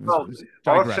 anyhow. Well, This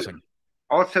also digressing.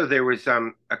 also there was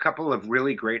a couple of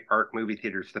really great art movie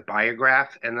theaters, the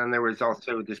Biograph, and then there was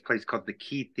also this place called the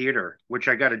Key Theater, which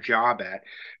I got a job at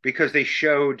because they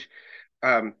showed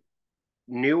um,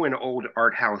 new and old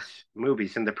art house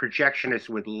movies, and the projectionist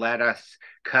would let us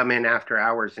come in after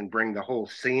hours and bring the whole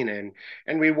scene in,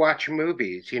 and we watch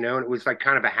movies, and it was like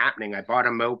kind of a happening. I bought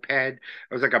a moped. I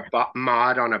was like a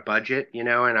mod on a budget, and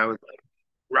I was like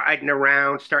riding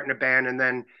around, starting a band, and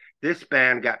then this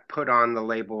band got put on the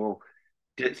label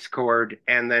Discord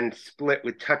and then split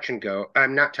with Touch and Go.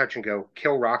 I'm not Touch and Go,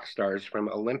 Kill Rock Stars from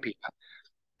Olympia,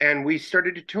 and we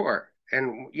started to tour.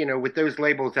 And with those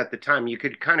labels at the time, you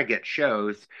could kind of get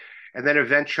shows. And then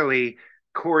eventually,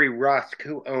 Corey Rusk,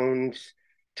 who owns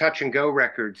Touch and Go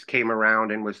Records, came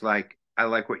around and was like, "I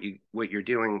like what you're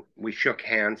doing." We shook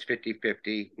hands,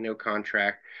 50-50, no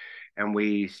contract, and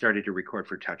we started to record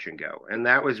for Touch and Go. And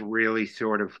that was really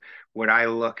sort of what I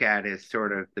look at as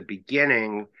sort of the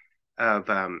beginning of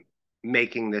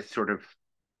making this sort of.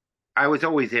 I was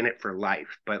always in it for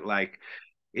life, but like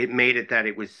it made it that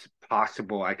it was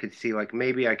possible. I could see like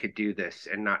maybe I could do this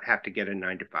and not have to get a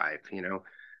 9 to 5.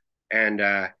 And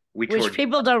we Which toured.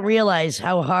 people don't realize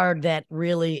how hard that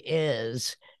really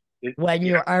is when Yeah,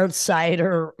 you're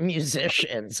outsider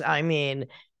musicians. I mean,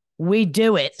 we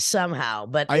do it somehow,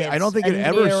 but I don't it's think a it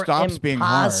ever near stops being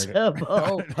hard.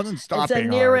 impossible. It doesn't It's stop a being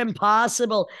near hard.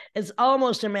 impossible. It's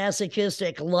almost a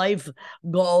masochistic life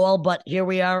goal, but here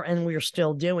we are and we're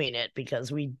still doing it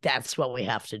because that's what we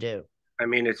have to do. I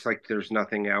mean, it's like there's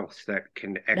nothing else that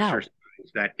can No. exercise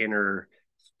that inner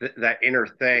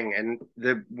thing. And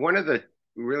the one of the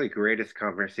really greatest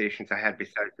conversations I had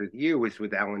besides with you was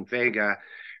with Alan Vega,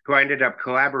 who I ended up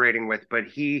collaborating with. But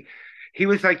he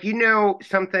was like,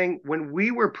 something, when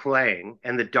we were playing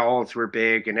and the Dolls were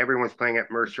big and everyone's playing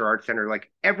at Mercer Art Center, like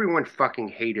everyone fucking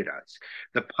hated us.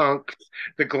 The punks,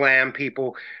 the glam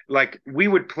people, like we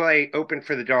would play open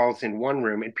for the Dolls in one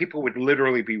room and people would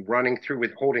literally be running through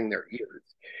with holding their ears.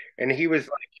 And he was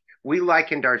like, we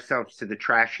likened ourselves to the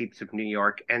trash heaps of New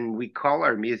York and we call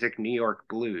our music New York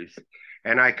blues.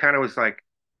 And I kind of was like,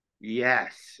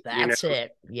 yes, That's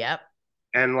it. Yep.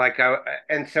 and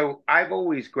and so I've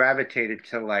always gravitated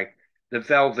to like the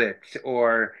Velvets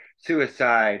or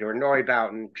Suicide or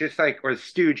Neubauten, just like, or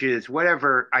Stooges,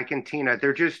 whatever. Icantina,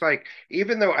 they're just like,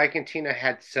 even though Icantina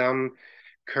had some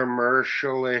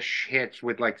commercialish hits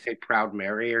with like say Proud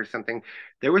Mary or something,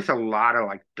 there was a lot of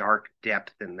like dark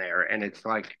depth in there, and it's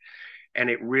like, and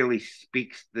it really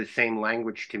speaks the same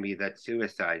language to me that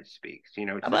Suicide speaks.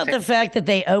 How It's the about same. the fact that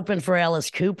they opened for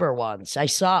Alice Cooper once? I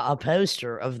saw a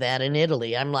poster of that in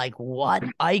Italy. I'm like, what?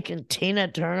 Ike and Tina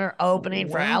Turner opening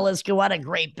for Well, Alice Cooper? What a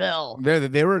great bill.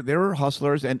 they were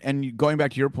hustlers, and going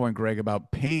back to your point, Greg,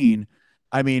 about pain.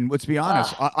 I mean, let's be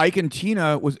honest. Oh, Ike and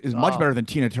Tina is much oh, better than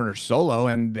Tina Turner solo,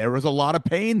 and there was a lot of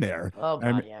pain there. oh,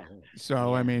 I God, mean, yeah.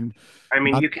 so I Yeah. mean, I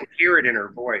mean, not you can hear it in her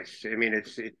voice. I mean,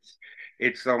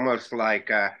 it's almost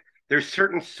like there's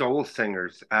certain soul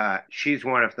singers. She's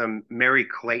one of them. Mary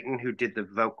Clayton, who did the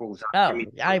vocals on Oh,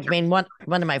 Gimme I Shelter, mean, one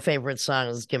of my favorite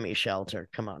songs is Give Me Shelter.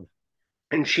 Come on.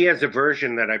 and she has a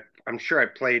version that I'm sure I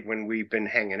played when we've been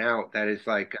hanging out. That is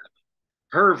like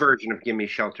her version of Gimme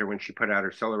Shelter when she put out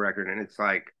her solo record, and it's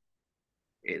like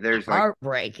there's like,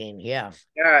 Heartbreaking. Yeah.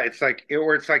 yeah, it's like,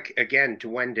 or it's like again,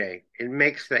 Duende. It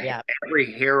makes the Yeah.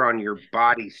 every hair on your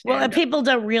body Well, and stand up. people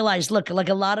don't realize, look, like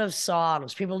a lot of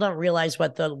songs, people don't realize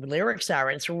what the lyrics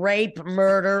are. It's rape,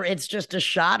 murder, it's just a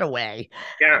shot away.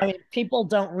 Yeah. I mean, people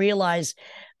don't realize,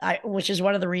 which is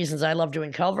one of the reasons I love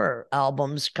doing cover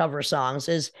albums, cover songs,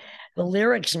 is the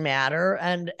lyrics matter,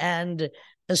 and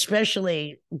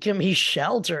especially "Give Me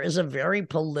Shelter" is a very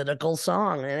political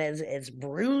song, and it's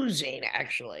bruising,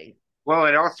 actually. Well,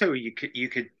 and also you could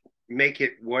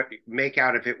make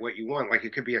out of it what you want. Like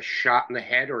it could be a shot in the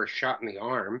head or a shot in the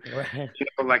arm, Right.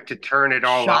 like to turn it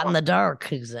all Shot in off. the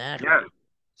dark, Yeah. exactly.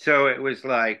 So it was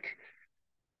like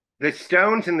The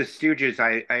Stones and the Stooges,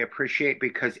 I appreciate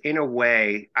because in a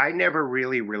way I never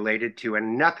really related to,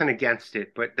 and nothing against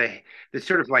it, but the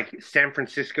sort of like San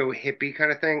Francisco hippie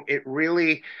kind of thing, it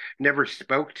really never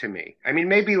spoke to me. I mean,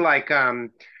 maybe like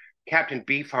Captain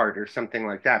Beefheart or something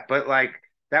like that, but like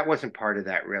that wasn't part of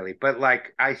that really. But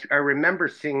like I remember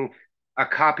seeing a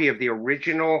copy of the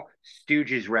original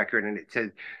Stooges record, and it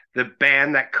said the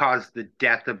band that caused the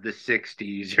death of the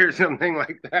 '60s or something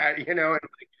like that, you know.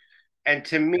 And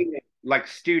to me, like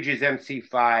Stooges,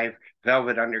 MC5,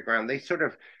 Velvet Underground,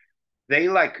 they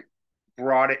like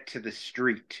brought it to the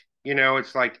street. You know,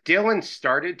 it's like Dylan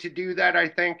started to do that, I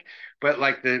think, but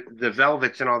like the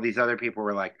Velvets and all these other people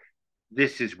were like,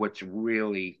 this is what's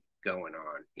really going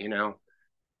on, you know?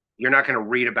 You're not going to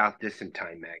read about this in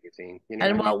Time magazine, you know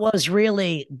what And I mean? what was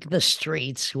really the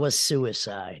streets was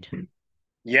suicide.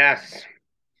 Yes.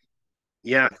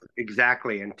 Yes,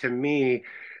 exactly. And to me,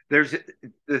 there's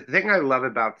the thing I love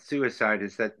about suicide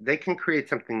is that they can create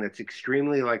something that's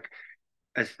extremely like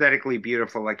aesthetically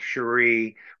beautiful, like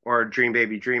Cherie or Dream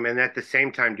Baby Dream, and at the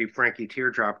same time do Frankie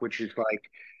Teardrop, which is like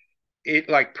it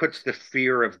like puts the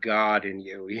fear of God in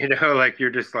you, you know, like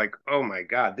you're just like, oh my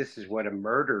God, this is what a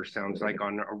murder sounds like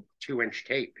on a 2-inch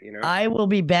tape, you know? I will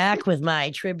be back with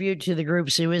my tribute to the group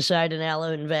Suicide in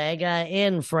Aloe Vega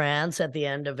in France at the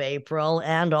end of April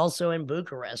and also in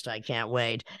Bucharest. I can't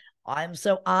wait. I'm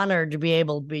so honored to be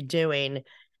able to be doing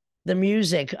the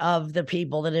music of the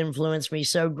people that influenced me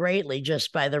so greatly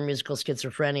just by their musical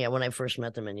schizophrenia when I first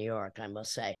met them in New York, I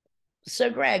must say.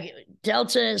 So, Gregg,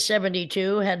 Delta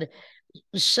 72 had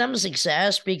some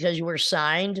success because you were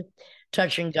signed,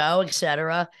 Touch and Go,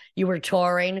 etc. You were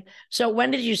touring. So when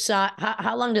did you sign?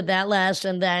 How long did that last?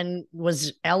 And then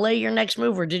was LA your next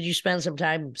move, or did you spend some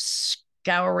time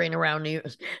scrounging around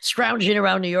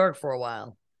New York for a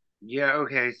while? Yeah,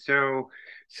 okay. So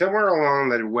somewhere along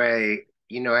the way,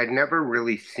 you know, I'd never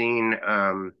really seen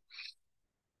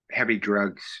heavy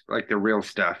drugs, like the real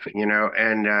stuff, you know,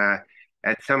 and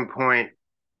at some point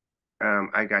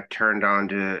I got turned on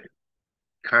to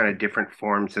kind of different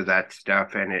forms of that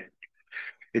stuff, and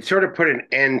it sort of put an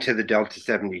end to the Delta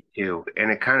 72,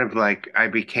 and it kind of like I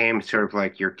became sort of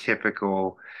like your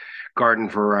typical garden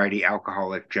variety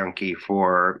alcoholic junkie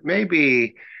for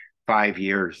maybe 5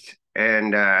 years.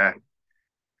 And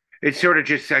it sort of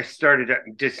just I started to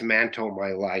dismantle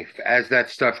my life as that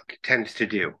stuff tends to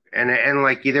do. And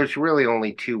like there's really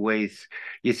only two ways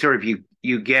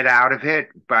you get out of it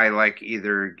by like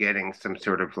either getting some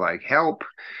sort of like help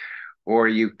or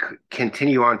you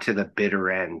continue on to the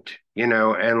bitter end, you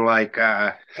know, and like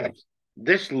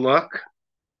this look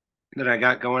that I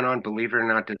got going on, believe it or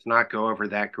not, does not go over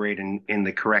that great in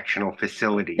the correctional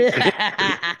facilities.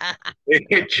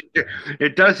 it,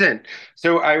 it doesn't.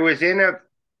 So I was in a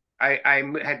I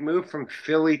had moved from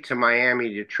Philly to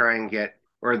Miami to try and get,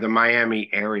 or the Miami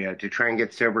area to try and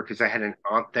get sober because I had an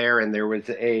aunt there and there was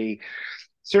a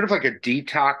sort of like a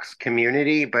detox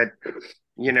community, but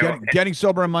you know, Getting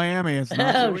sober in Miami, it's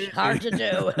not so Hard easy. to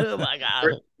do. Oh my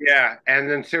God. yeah. And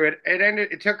then so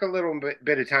it took a little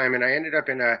bit of time and I ended up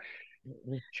in a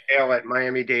jail at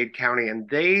Miami-Dade County and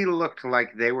they looked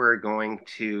like they were going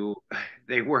to,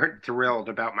 they weren't thrilled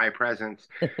about my presence.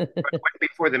 But went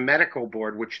before the medical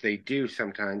board, which they do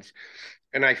sometimes,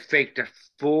 and I faked a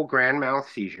full grand mal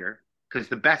seizure because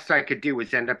the best I could do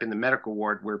was end up in the medical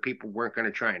ward where people weren't going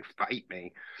to try and fight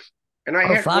me. And I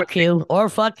Or hit what, fuck you. Or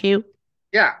fuck you.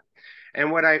 yeah.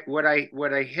 And what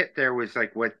I hit there was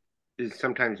like what is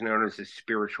sometimes known as a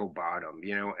spiritual bottom,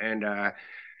 you know,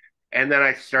 and then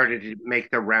I started to make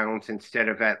the rounds instead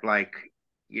of at like,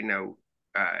 you know,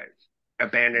 uh,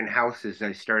 abandoned houses.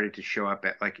 I started to show up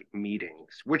at like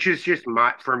meetings, which is just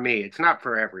my for me. It's not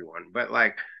for everyone, but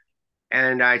like,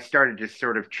 and I started to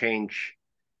sort of change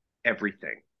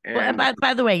everything. Well, and And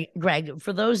by the way, Gregg,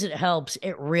 for those it helps,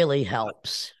 it really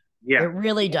helps. It yeah,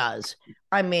 really does.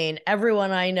 I mean,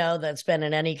 everyone I know that's been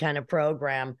in any kind of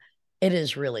program, it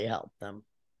has really helped them.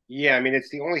 yeah. I mean, it's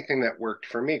the only thing that worked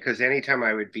for me because anytime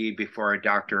I would be before a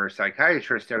doctor or a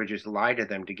psychiatrist, I would just lie to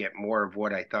them to get more of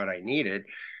what I thought I needed.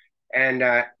 And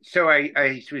so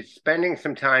I was spending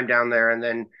some time down there, and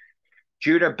then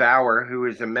Judah Bauer, who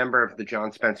is a member of the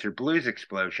John Spencer Blues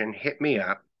Explosion, hit me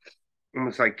up and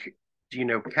was like, "Do you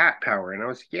know Cat Power?" And I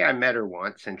was like, "Yeah, I met her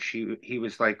once." And he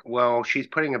was like, "Well, she's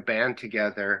putting a band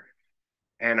together,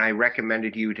 and I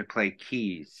recommended you to play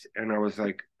keys." And I was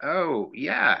like, "Oh,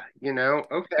 yeah, you know,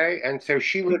 okay." And so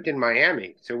she lived in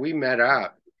Miami, so we met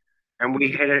up and we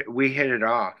hit it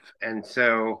off. And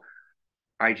so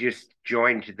I just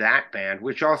joined that band,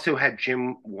 which also had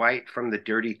Jim White from the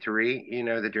Dirty Three. You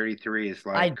know, the Dirty Three is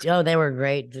like, They were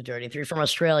great, the Dirty Three from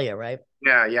Australia, right?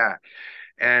 yeah, yeah.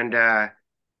 and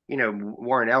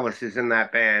Warren Ellis is in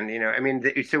that band. I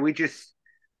mean, so we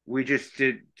just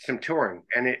did some touring,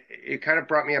 and it kind of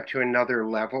brought me up to another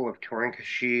level of touring because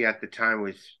she at the time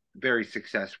was very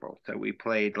successful. So we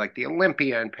played like the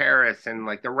Olympia in Paris and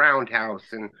like the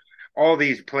Roundhouse and all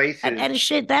these places. And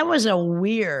shit, that was a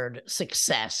weird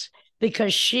success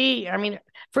because I mean,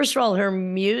 first of all, her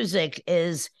music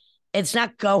it's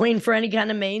not going for any kind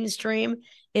of mainstream. Right.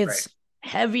 It's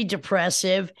heavy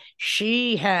depressive.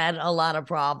 She had a lot of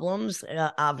problems,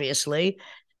 obviously,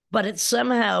 but it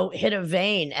somehow hit a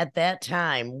vein at that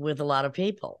time with a lot of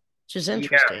people, which is Yeah.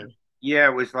 interesting. Yeah,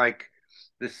 it was like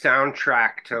the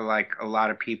soundtrack to like a lot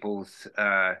of people's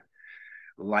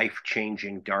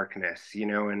life-changing darkness,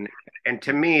 and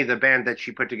to me, the band that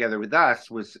she put together with us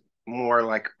was more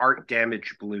like art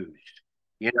damage blues.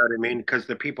 You know what I mean? Because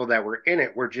the people that were in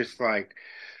it were just like,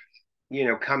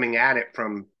 coming at it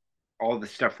from all the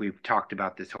stuff we've talked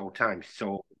about this whole time.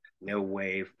 Soul, no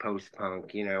wave,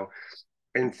 post-punk,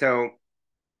 And so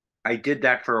I did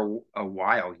that for a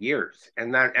while, years.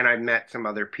 And I met some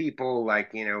other people,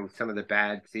 like, some of the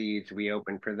Bad Seeds, we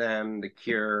opened for them, The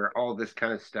Cure, all this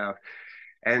kind of stuff.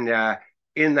 And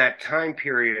in that time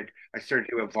period, I started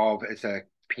to evolve as a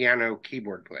piano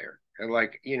keyboard player. And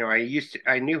like,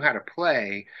 I knew how to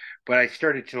play, but I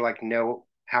started to like know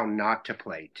how not to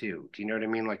play too. Do you know what I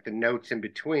mean? Like the notes in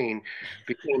between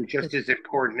became just as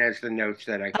important as the notes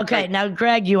that I Okay, could. now,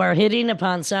 Greg, you are hitting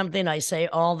upon something I say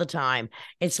all the time.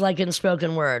 It's like in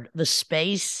spoken word, the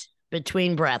space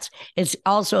between breaths. It's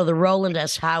also the Roland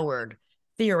S. Howard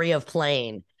theory of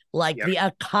playing. Like Yep, the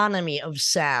economy of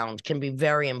sound can be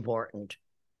very important.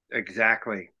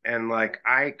 exactly. And like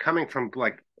coming from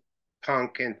like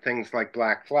punk and things like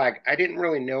Black Flag, I didn't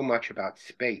really know much about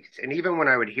space. And even when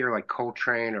I would hear like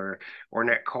Coltrane or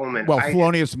Ornette Coleman, Well,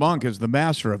 Thelonious Monk is the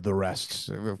master of the rests,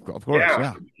 of course. yeah,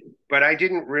 Yeah. but I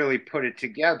didn't really put it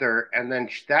together. And then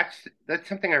that's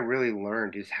something I really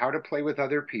learned is how to play with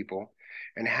other people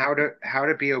and how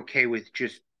to be okay with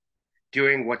just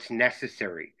doing what's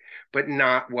necessary, but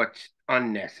not what's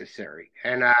unnecessary.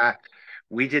 And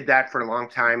we did that for a long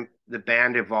time. The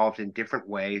band evolved in different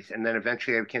ways, and then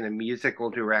eventually I became the musical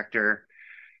director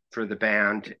for the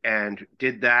band and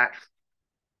did that.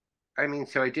 I mean,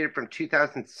 so I did it from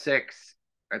 2006.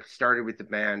 I started with the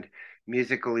band,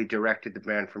 musically directed the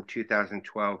band from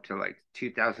 2012 to like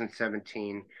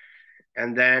 2017.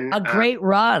 And then, A great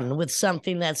run with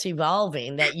something that's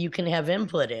evolving that you can have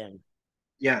input in.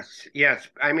 yes, yes.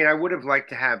 I mean, I would have liked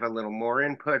to have a little more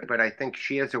input, but I think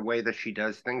she has a way that she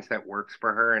does things that works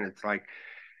for her. And it's like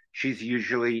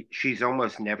she's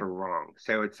almost never wrong.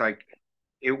 So it's like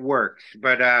it works.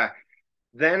 But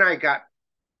then I got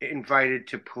invited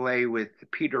to play with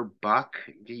Peter Buck,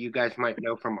 you guys might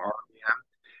know from REM.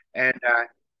 And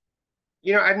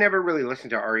I'd never really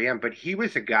listened to REM, but he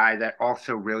was a guy that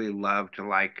also really loved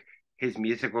like his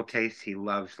musical tastes. He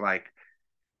loves like,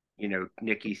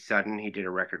 Nikki Sudden. He did a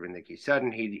record with Nikki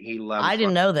Sudden. He I loves like,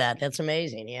 didn't know that. That's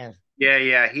amazing. Yeah. yeah,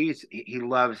 yeah. He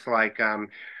loves like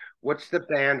what's the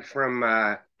band from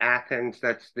Athens?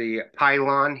 That's the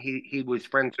Pylon. He was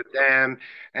friends with them,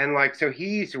 and like so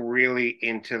he's really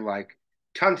into like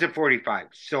tons of 45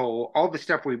 soul, all the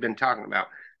stuff we've been talking about.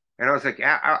 And I was like,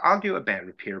 yeah, I'll do a band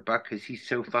with Peter Buck because he's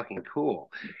so fucking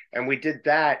cool. And we did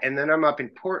that, and then I'm up in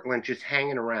Portland just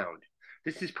hanging around.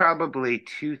 This is probably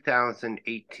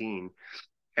 2018,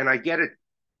 and I get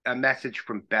a message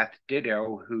from Beth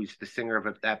Ditto, who's the singer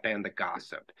of that band, The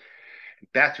Gossip.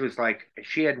 Beth was like,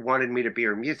 she had wanted me to be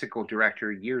her musical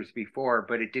director years before,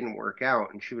 but it didn't work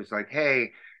out. And she was like,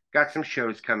 hey, got some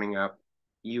shows coming up.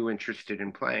 You interested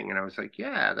in playing? And I was like,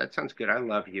 yeah, that sounds good. I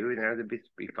love you. That'd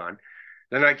be fun.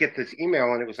 Then I get this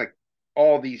email and it was like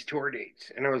all these tour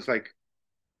dates. And I was like,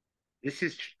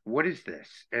 what is this?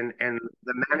 And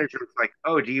the manager was like,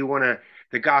 oh, do you want to,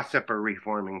 the Gossip are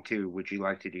reforming too. Would you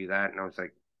like to do that? And I was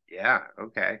like, yeah,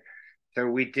 okay. So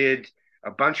we did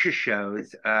a bunch of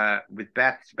shows with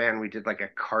Beth's band. We did like a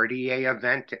Cartier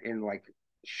event in like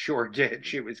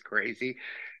Shoreditch. It was crazy.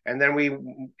 And then we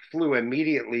flew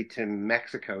immediately to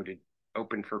Mexico to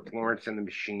open for Florence and the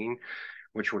Machine,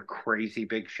 which were crazy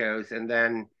big shows. And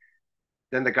then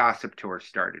the Gossip tour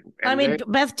started. I And mean, then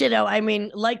Beth Ditto, I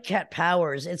mean, like Cat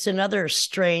Powers, it's another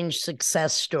strange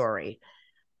success story.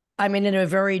 I mean, in a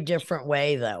very different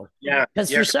way, though. yeah,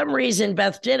 Because yeah, for some reason,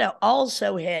 Beth Ditto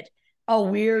also hit a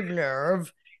weird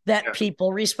nerve that yeah.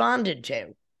 people responded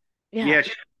to. Yeah. Yeah,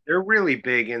 they're really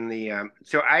big in the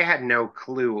so I had no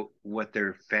clue what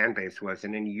their fan base was.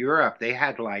 And in Europe, they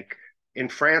had like in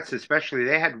France especially,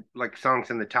 they had like songs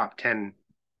in the top 10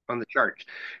 on the charts.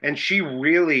 And she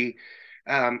really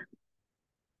um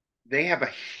they have a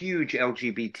huge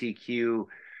LGBTQ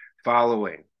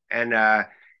following, and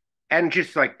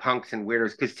just like punks and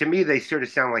weirdos. Because to me, they sort of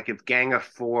sound like if Gang of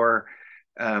Four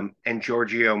and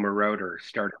Giorgio Moroder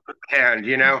started a band,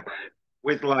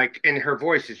 with like, and her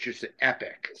voice is just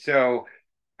epic. So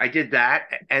I did that,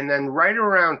 and then right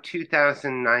around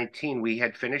 2019, we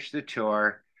had finished the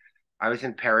tour. I was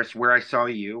in Paris, where I saw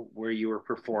you, where you were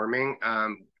performing,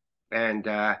 and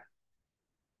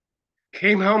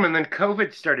came home, and then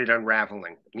COVID started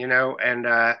unraveling,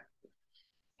 and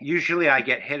usually I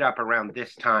get hit up around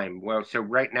this time. Well, so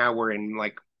right now we're in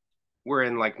like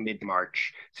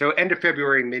mid-March. So end of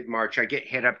February, mid-March, I get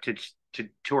hit up to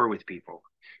tour with people,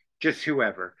 just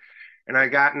whoever. And I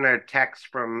gotten a text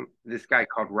from this guy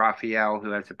called Raphael, who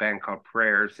has a band called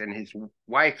Prayers, and his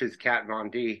wife is Kat Von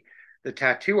D, the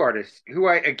tattoo artist, who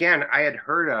I had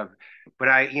heard of, but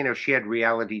she had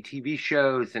reality TV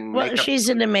shows and Well, makeup. she's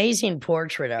an amazing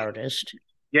portrait artist. She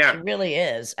Yeah, really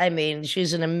is. I mean,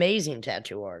 she's an amazing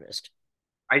tattoo artist.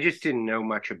 I just didn't know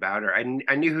much about her.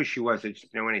 I knew who she was. I just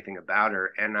didn't know anything about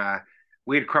her. And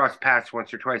we had crossed paths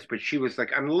once or twice, but she was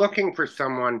like, "I'm looking for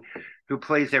someone who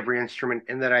plays every instrument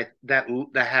and that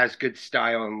has good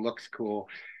style and looks cool."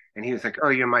 And he was like, "Oh,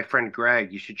 you're my friend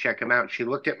Greg. You should check him out." She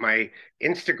looked at my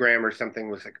Instagram or something,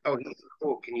 was like, "Oh, he's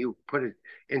cool. Can you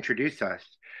introduce us?"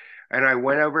 And I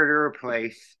went over to her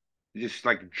place, this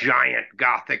like giant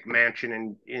Gothic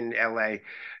mansion in LA,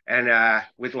 and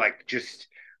with like just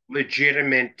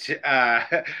legitimate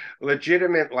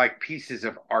legitimate like pieces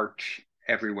of art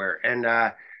everywhere, and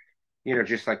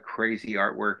just like crazy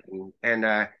artwork,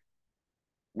 and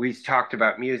we talked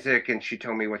about music, and she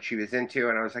told me what she was into,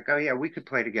 and I was like, "Oh yeah, we could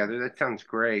play together. That sounds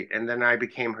great." And then I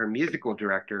became her musical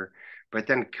director, but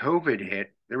then COVID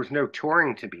hit. There was no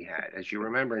touring to be had, as you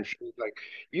remember, and she was like,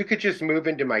 "You could just move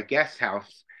into my guest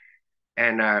house,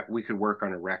 and we could work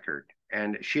on a record."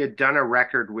 And she had done a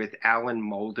record with Alan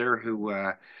Moulder, who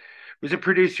was a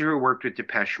producer who worked with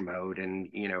Depeche Mode and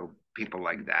people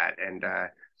like that, and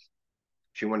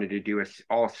she wanted to do a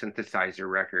all synthesizer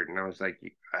record, and I was like,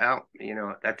 "Well,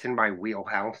 that's in my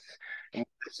wheelhouse." And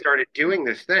I started doing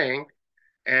this thing,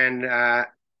 and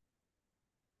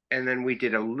then we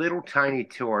did a little tiny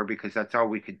tour because that's all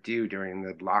we could do during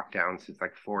the lockdowns. It's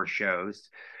like 4 shows,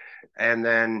 and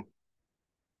then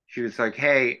she was like,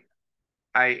 "Hey,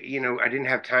 I didn't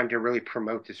have time to really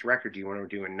promote this record. Do you want to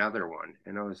do another one?"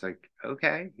 And I was like,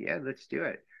 "Okay, yeah, let's do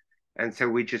it." And so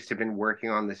we just have been working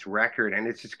on this record, and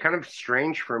it's just kind of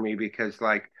strange for me because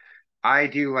like I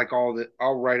do like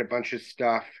I'll write a bunch of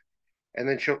stuff, and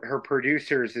then her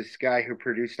producer is this guy who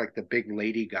produced like the big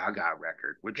Lady Gaga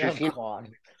record, which Oh, is God.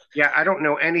 yeah, I don't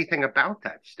know anything about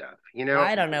that stuff.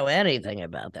 I don't know anything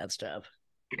about that stuff.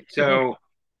 So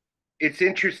it's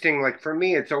interesting. Like for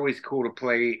me, it's always cool to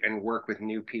play and work with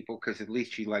new people because at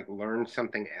least you like learn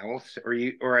something else,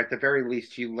 or at the very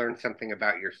least you learn something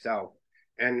about yourself.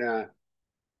 And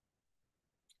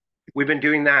we've been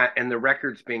doing that, and the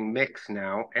record's being mixed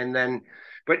now. And then,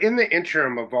 but in the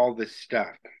interim of all this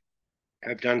stuff,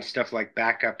 I've done stuff like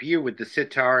Backup You with the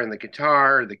sitar and the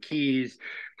guitar, the keys.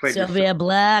 Played with Sylvia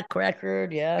Black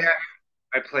record, yeah. yeah,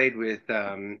 I played with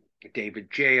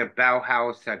David J of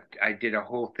Bauhaus. I did a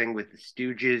whole thing with the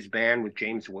Stooges band with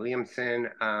James Williamson.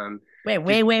 Wait, Just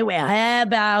wait, wait, wait. How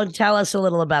about tell us a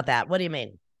little about that? What do you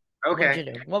mean? What'd okay.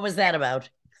 you do? What was that about?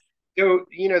 So,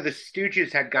 the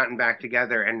Stooges had gotten back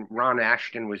together, and Ron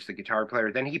Ashton was the guitar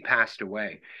player. Then he passed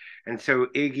away. And so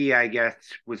Iggy, I guess,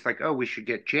 was like, "Oh, we should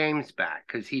get James back,"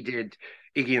 because he did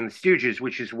Iggy and the Stooges,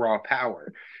 which is Raw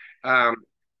Power, um,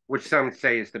 which some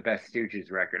say is the best Stooges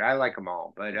record. I like them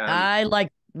all, but I like,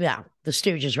 yeah, the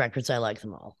Stooges records. I like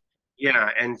them all. yeah.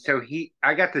 And so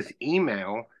I got this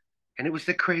email, and it was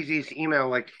the craziest email.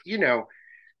 Like,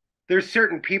 there's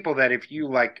certain people that if you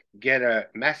like get a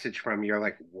message from, you're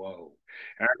like, whoa.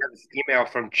 And I got this email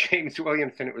from James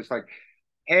Williamson. It was like,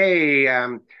 "Hey,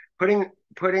 putting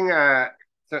a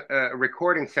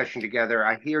recording session together.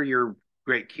 I hear you're a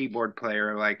great keyboard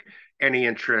player. Like, any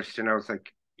interest?" And I was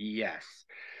like, "Yes."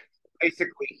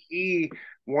 Basically, he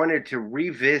wanted to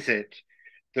revisit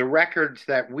the records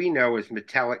that we know as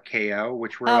Metallic KO,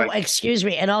 which were Oh, like excuse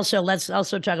me. And also, let's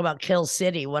also talk about Kill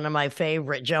City, one of my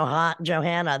favorite.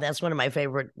 Johanna, that's one of my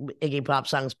favorite Iggy Pop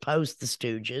songs post the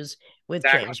Stooges with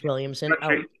exactly James Williamson.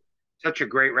 such a, Oh, such a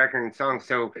great record and song.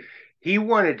 So he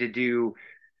wanted to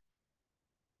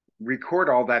record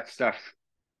all that stuff,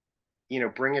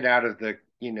 bring it out of the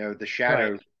right.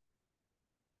 shadows.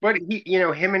 But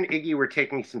him and Iggy were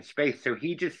taking some space, so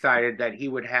he decided that he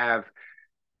would have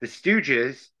the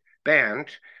Stooges band,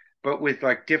 but with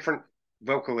like different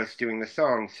vocalists doing the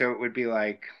song. So it would be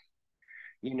like,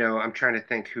 I'm trying to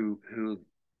think who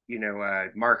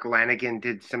Mark Lanigan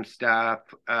did some stuff.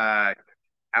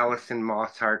 Alison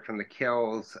Mosshart from the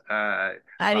Kills. I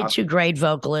mean, Bob. two great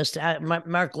vocalists.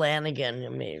 Mark Lanigan, I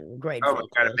mean, great Oh my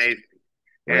God, vocalist. amazing.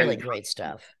 Really And great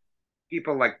stuff.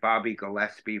 people like Bobby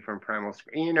Gillespie from Primal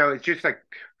Scream. It's just like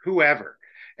whoever.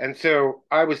 And so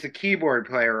I was the keyboard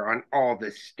player on all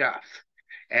this stuff.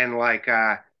 And like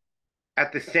at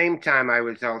the same time, I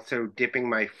was also dipping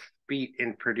my feet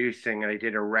in producing. And I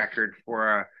did a record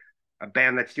for a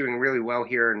band that's doing really well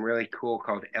here and really cool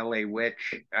called LA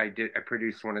Witch. I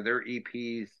produced one of their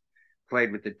EPs,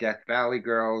 played with the Death Valley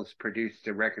Girls, produced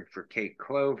a record for Kate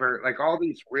Clover, like all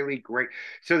these really great.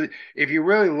 So if you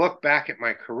really look back at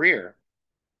my career,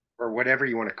 or whatever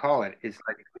you want to call it, is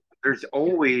like there's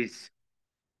always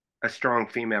a strong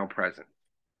female presence.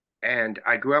 And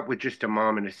I grew up with just a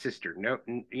mom and a sister. No,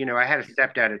 I had a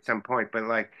stepdad at some point, but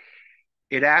like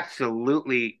it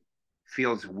absolutely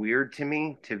feels weird to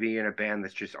me to be in a band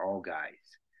that's just all guys.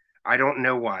 I don't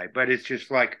know why, but it's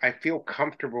just like I feel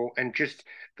comfortable and just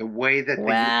the way that the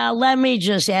Well, let me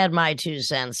just add my 2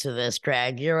 cents to this,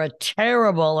 Greg. You're a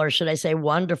terrible, or should I say,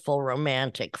 wonderful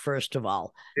romantic, first of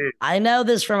all. I know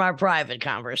this from our private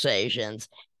conversations.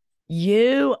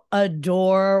 You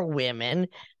adore women,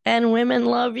 and women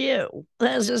love you.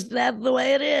 That's the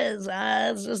way it is.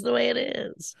 That's just the way it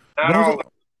is. not When was all. the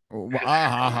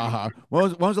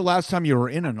when was the last time you were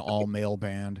in an all male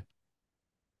band?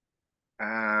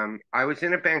 I was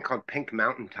in a band called Pink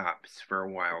Mountaintops for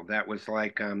a while. That was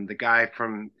like the guy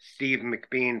from Steve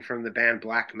McBean from the band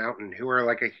Black Mountain, who are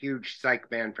like a huge psych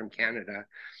band from Canada,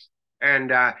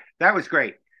 and that was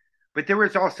great. But there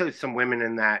was also some women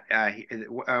in that.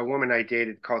 A woman I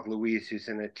dated called Louise, who's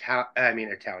an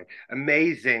Italian,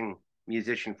 amazing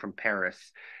musician from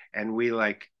Paris, and we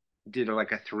like did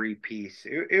like a three-piece.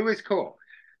 It was cool,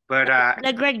 but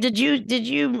Now, Greg, did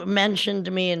you mention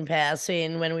to me in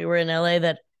passing when we were in LA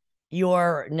that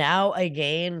you're now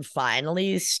again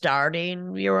finally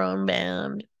starting your own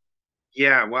band?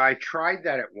 yeah. Well, I tried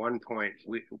that at one point.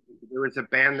 There was a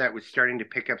band that was starting to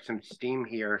pick up some steam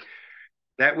here.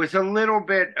 That was a little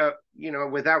bit,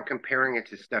 without comparing it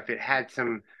to stuff. It had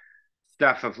some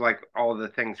stuff of like all the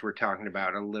things we're talking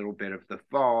about, a little bit of the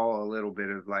fall, a little bit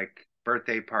of like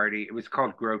birthday party. It was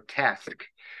called Grotesque.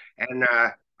 And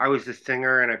I was the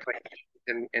singer and I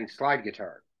played in slide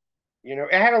guitar.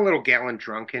 It had a little Gallon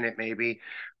Drunk in it maybe,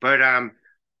 but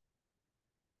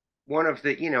one of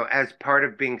the, as part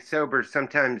of being sober,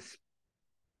 sometimes,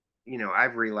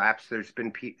 I've relapsed.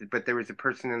 But there was a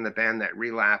person in the band that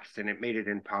relapsed and it made it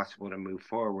impossible to move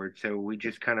forward. So we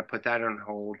just kind of put that on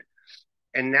hold.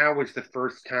 And now was the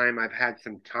first time I've had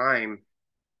some time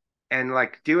and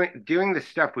like doing the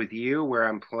stuff with you where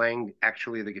I'm playing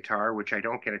actually the guitar, which I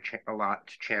don't get a lot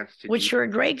chance to do. Which you're a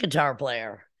great guitar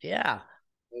player. Yeah.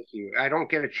 Thank you. I don't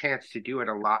get a chance to do it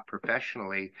a lot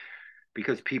professionally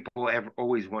because people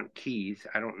always want keys.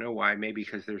 I don't know why. Maybe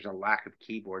because there's a lack of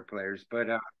keyboard players, but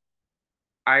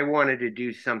I wanted to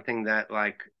do something that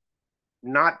like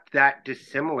not that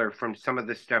dissimilar from some of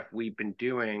the stuff we've been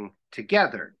doing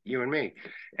together, you and me,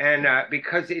 and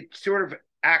because it sort of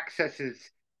accesses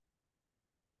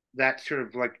that sort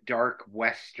of like dark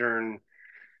Western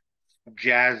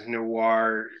jazz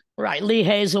noir. Right. Lee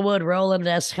Hazelwood, Roland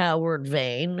S. Howard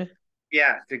vein.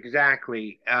 Yes,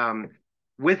 exactly.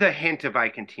 With a hint of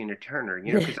Ike and Tina Turner,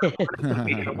 because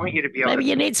I want you to be able Maybe to.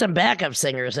 you need some backup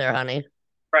singers there, honey.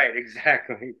 Right,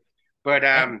 exactly. But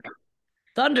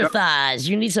Thunder thighs.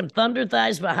 You need some thunder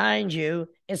thighs behind you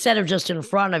instead of just in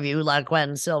front of you, like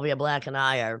when Sylvia Black and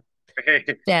I are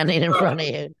standing in front of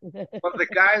you. well, the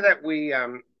guy that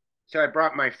so I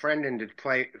brought my friend in to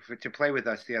play with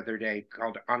us the other day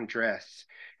called Andres,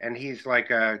 and he's like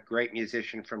a great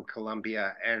musician from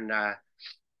Colombia, and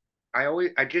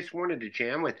I just wanted to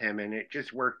jam with him, and it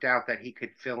just worked out that he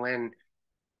could fill in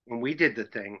when we did the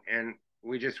thing, and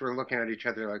we just were looking at each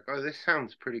other like, oh, this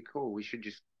sounds pretty cool. We should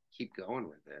just keep going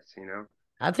with this.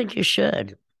 I think you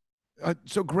should.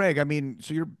 So Greg, I mean,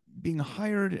 so you're being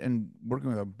hired and working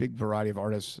with a big variety of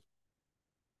artists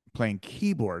playing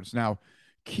keyboards. Now,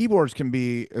 keyboards can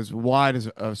be as wide as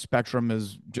a spectrum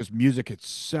as just music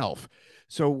itself.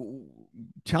 So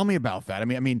tell me about that. I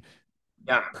mean,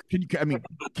 Yeah,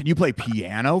 can you play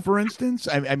piano, for instance?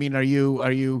 I mean, are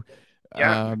you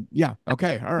yeah, yeah,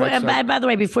 okay, all Well, right. and So by the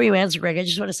way, before you answer, Greg, I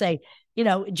just want to say,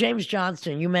 James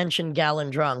Johnston, you mentioned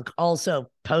Gallon Drunk.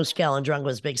 Also, post Gallon Drunk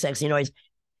was Big Sexy Noise.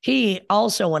 He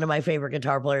also, one of my favorite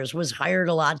guitar players, was hired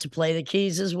a lot to play the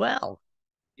keys as well.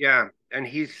 yeah. And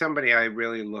he's somebody I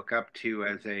really look up to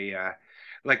as a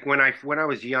like when I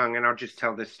was young, and I'll just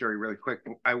tell this story really quick.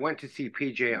 I went to see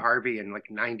PJ Harvey in like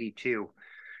 '92,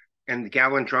 and the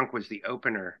Gallon Drunk was the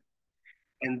opener.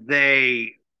 and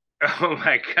they, oh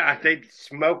my God, they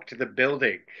smoked the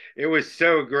building. It was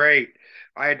so great.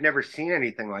 I had never seen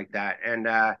anything like that. And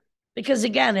Because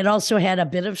again, it also had a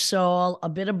bit of soul, a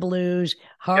bit of blues,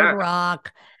 hard yeah,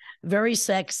 rock, very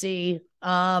sexy.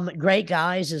 Great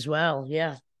guys as well.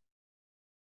 Yeah.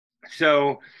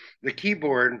 so the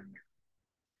keyboard,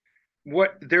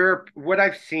 what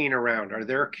I've seen around are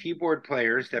there are keyboard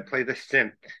players that play the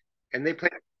synth, and they play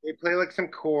like some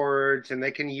chords, and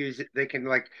they can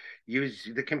like use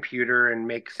the computer and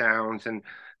make sounds, and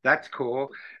that's cool.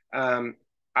 um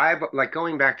I've like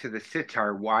going back to the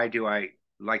sitar. Why do I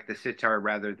like the sitar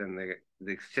rather than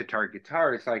the sitar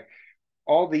guitar? It's like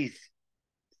all these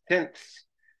synths,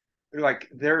 like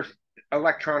there's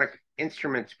electronic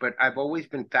instruments, but I've always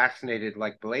been fascinated,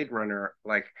 like Blade Runner,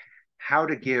 like how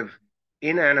to give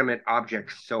inanimate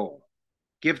objects soul.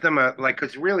 Give them a like,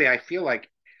 because really, I feel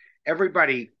like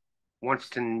everybody wants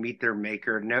to meet their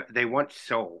maker. No, they want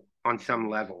soul on some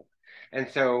level, and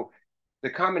so the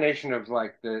combination of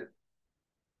like the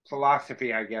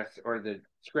philosophy, I guess, or the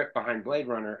script behind Blade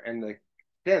Runner and the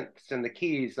synths and the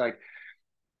keys, like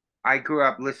I grew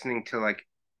up listening to like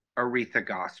Aretha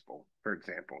gospel, for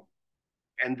example,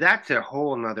 and that's a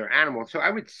whole nother animal. So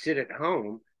I would sit at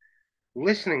home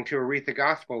listening to Aretha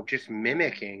gospel, just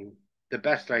mimicking the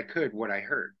best I could what I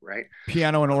heard, right?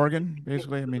 Piano and organ,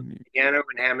 basically. I mean, Piano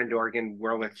and Hammond organ,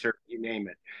 Wurlitzer, you name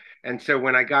it. And so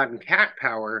when I got in Cat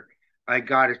Power, I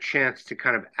got a chance to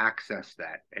kind of access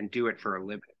that and do it for a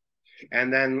living.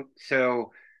 And then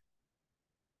so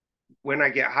when I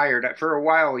get hired for a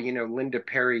while, Linda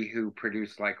Perry, who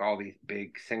produced like all these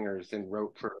big singers and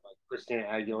wrote for like Christina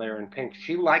Aguilera and Pink,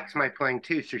 she likes my playing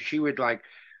too. So she would like,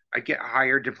 I get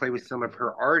hired to play with some of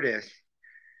her artists,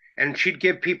 and she'd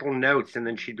give people notes, and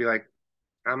then she'd be like,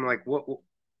 I'm like, what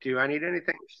do I need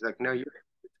anything? She's like, no, you're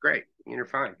it's great. You're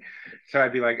fine. So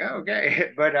I'd be like, oh,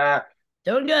 okay. But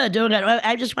Doing good, doing good.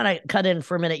 I just want to cut in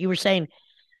for a minute. You were saying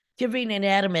giving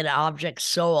inanimate objects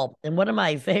soul. And one of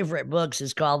my favorite books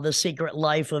is called The Secret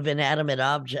Life of Inanimate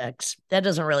Objects. That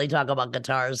doesn't really talk about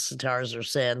guitars, or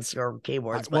synths or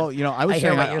keyboards, but well, I was I hear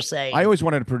saying what you're I saying. always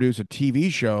wanted to produce a TV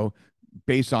show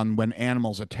based on when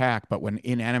animals attack, but when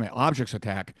inanimate objects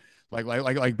attack,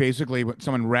 like basically when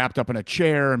someone wrapped up in a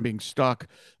chair and being stuck,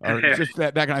 or just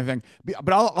that kind of thing.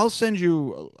 But I'll send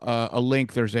you a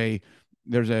link. There's a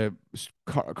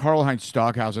Karl Heinz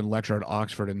Stockhausen lecture at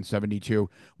Oxford in '72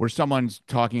 where someone's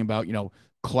talking about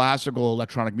classical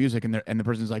electronic music, and the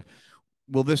person's like,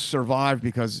 will this survive,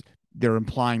 because they're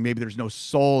implying maybe there's no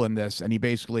soul in this, and he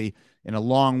basically in a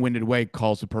long-winded way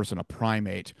calls the person a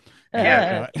primate. And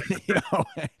yeah, you know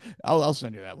I'll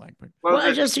send you that link. But well,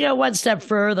 Well, just one step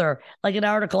further, like an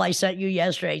article I sent you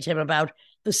yesterday, Tim, about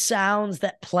the sounds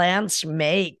that plants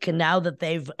make now that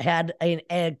they've had an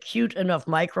acute enough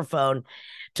microphone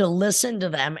to listen to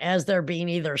them as they're being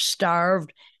either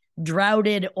starved,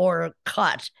 droughted, or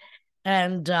cut.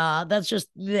 And that's just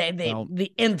well,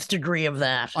 the nth degree of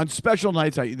that. on special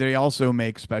nights, they also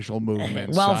make special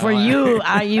movements. Well, for you,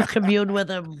 you commune with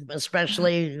them,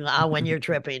 especially when you're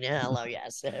tripping. Hello,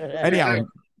 yes. there's a Anyhow,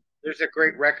 there's a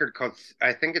great record called,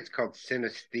 I think it's called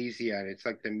Synesthesia, and it's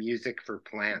like the music for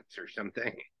plants or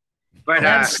something. But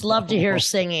I'd love to hear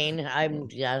singing.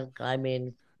 Yeah, I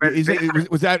mean, but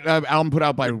was that album put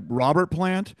out by Robert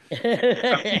Plant? but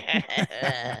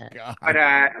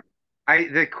God. I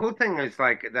the cool thing is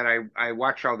like that I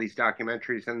watch all these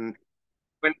documentaries, and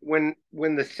when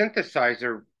the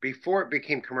synthesizer, before it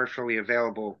became commercially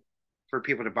available for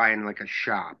people to buy in like a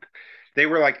shop, they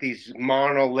were like these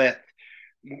monolith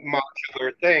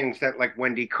modular things that like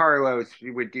Wendy Carlos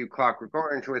would do Clockwork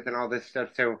Orange with and all this stuff.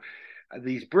 So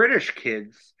these British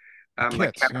kids, The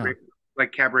kits, yeah.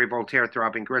 Like Cabaret Voltaire,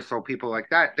 Throbbing Gristle, people like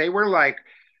that, they were like,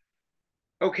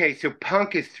 okay, so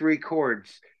punk is three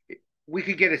chords. We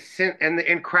could get a synth,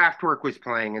 and Kraftwerk was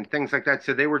playing and things like that.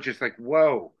 So they were just like,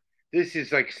 whoa, this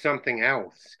is like something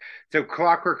else. So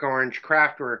Clockwork Orange,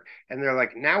 Kraftwerk, and they're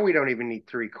like, now we don't even need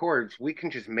three chords. We can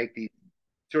just make these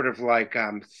sort of like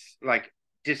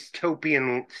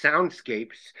dystopian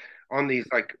soundscapes on these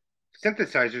like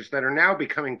synthesizers that are now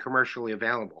becoming commercially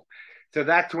available. So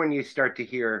that's when you start to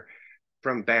hear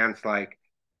from bands like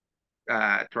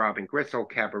Throbbing Gristle,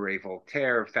 Cabaret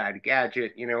Voltaire, Fad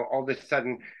Gadget, all this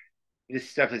sudden this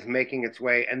stuff is making its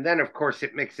way. And then, of course,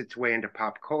 it makes its way into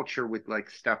pop culture with like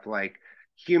stuff like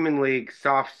Human League,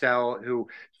 Soft Cell, who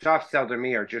Soft Cell to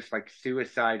me are just like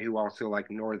Suicide, who also like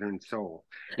Northern Soul.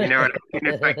 You know what I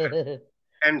mean? It's like,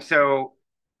 and so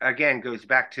again, goes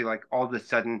back to like all of a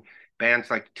sudden bands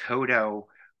like Toto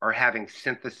are having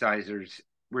synthesizers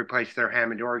replace their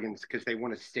Hammond organs because they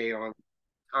want to stay on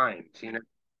times.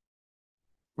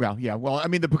 Well, yeah. Well, I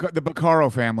mean, the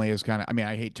Bacaro family is kind of. I mean,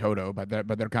 I hate Toto, but they're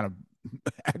kind of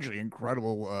actually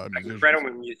incredible musicians.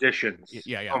 Incredible musicians.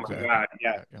 Yeah, yeah, Oh my exactly. God,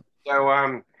 yeah. Yeah, yeah.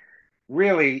 So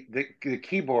really the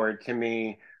keyboard to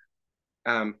me,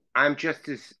 I'm just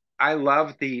as I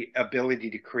love the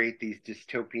ability to create these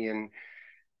dystopian,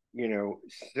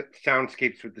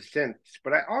 soundscapes with the synths,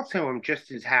 but I also am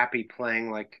just as happy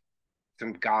playing like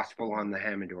some gospel on the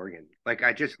Hammond organ. Like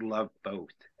I just love both.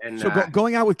 And So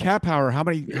going out with Cat Power, how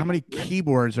many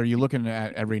keyboards are you looking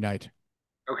at every night?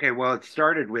 okay, well, it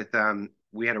started with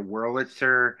we had a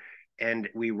Wurlitzer, and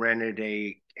we rented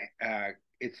a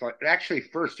it's like actually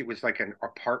first it was like an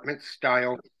apartment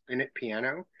style spinet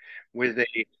piano with a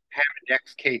Hammond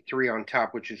XK3 on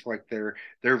top, which is like their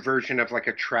version of like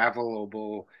a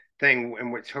travelable thing,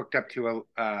 and it's hooked up to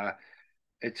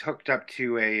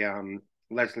a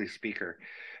Leslie speaker.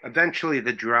 Eventually,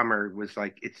 the drummer was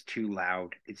like, "It's too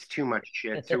loud. It's too much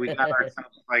shit." So we got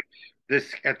ourselves like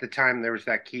this. At the time, there was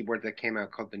that keyboard that came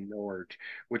out called the Nord,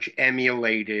 which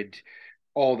emulated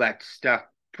all that stuff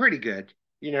pretty good,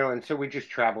 And so we just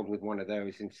traveled with one of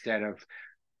those instead of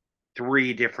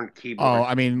three different Oh, keyboards.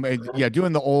 I mean, yeah,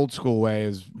 doing the old school way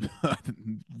is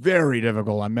very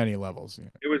difficult on many levels. Yeah.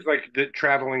 It was like the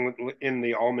traveling in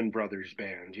the Allman Brothers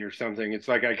band or something. It's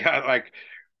like I got like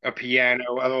a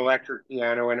piano, an electric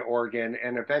piano, an organ,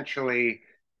 and eventually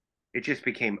it just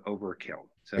became overkill.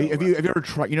 Have So you ever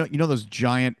tried, those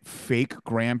giant fake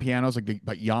grand pianos like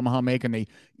Yamaha make, and they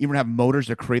even have motors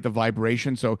to create the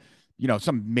vibration. So,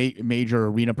 some major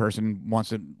arena person wants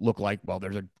to look like, well,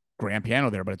 there's a grand piano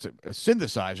there, but it's a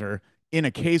synthesizer in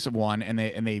a case of one, and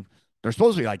they're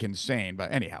supposed to be like insane.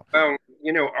 But anyhow, well,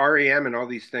 REM and all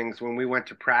these things, when we went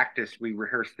to practice, we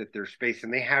rehearsed at their space,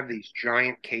 and they have these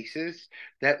giant cases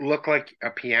that look like a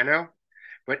piano,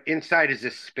 but inside is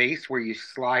a space where you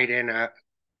slide in a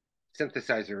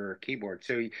synthesizer or a keyboard.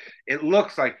 So it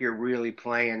looks like you're really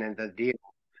playing in the deal,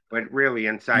 but really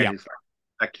inside yeah, is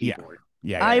like a yeah, keyboard.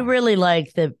 yeah, I yeah. really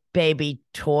like the baby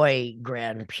toy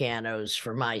grand pianos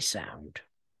for my sound,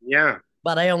 Yeah.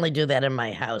 but I only do that in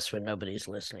my house when nobody's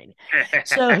listening.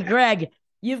 So, Gregg,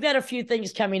 you've got a few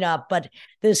things coming up, but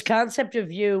this concept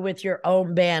of you with your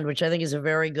own band, which I think is a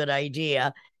very good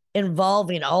idea,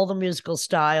 involving all the musical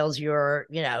styles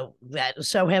that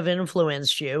so have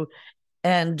influenced you.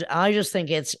 And I just think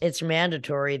it's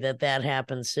mandatory that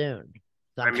happens soon.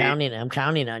 I mean, I'm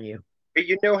counting on you.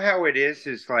 you know how it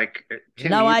is like Tim,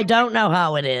 No, I don't know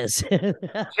how it is. I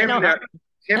Tim, know know, how.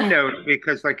 Tim knows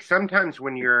because like sometimes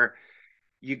when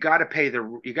you got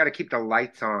to you got to keep the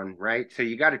lights on, right? So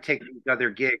you got to take these other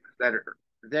gigs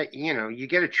that you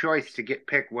get a choice to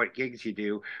pick what gigs you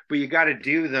do, but you got to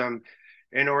do them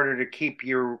in order to keep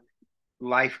your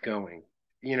life going.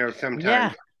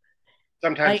 Yeah,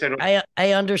 Sometimes it'll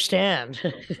I understand.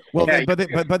 Well, yeah,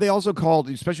 but they also called,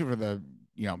 especially for the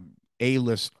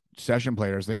A-list session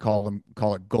players, they call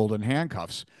it golden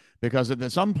handcuffs, because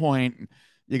at some point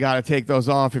you got to take those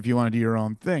off if you want to do your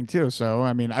own thing too. So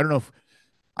I mean, I don't know if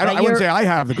But I wouldn't you're say I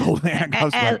have the golden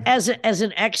handcuffs, but as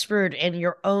an expert in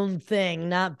your own thing,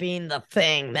 not being the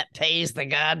thing that pays the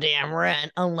goddamn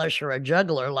rent, unless you're a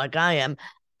juggler like I am.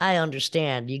 I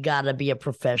understand you got to be a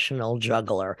professional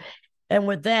juggler. And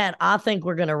with that, I think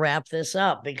we're going to wrap this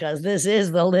up because this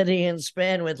is the Lydian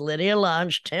Spin with Lydia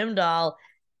Lunch, Tim Dahl,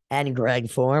 and Gregg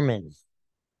Foreman.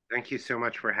 thank you so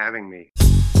much for having me.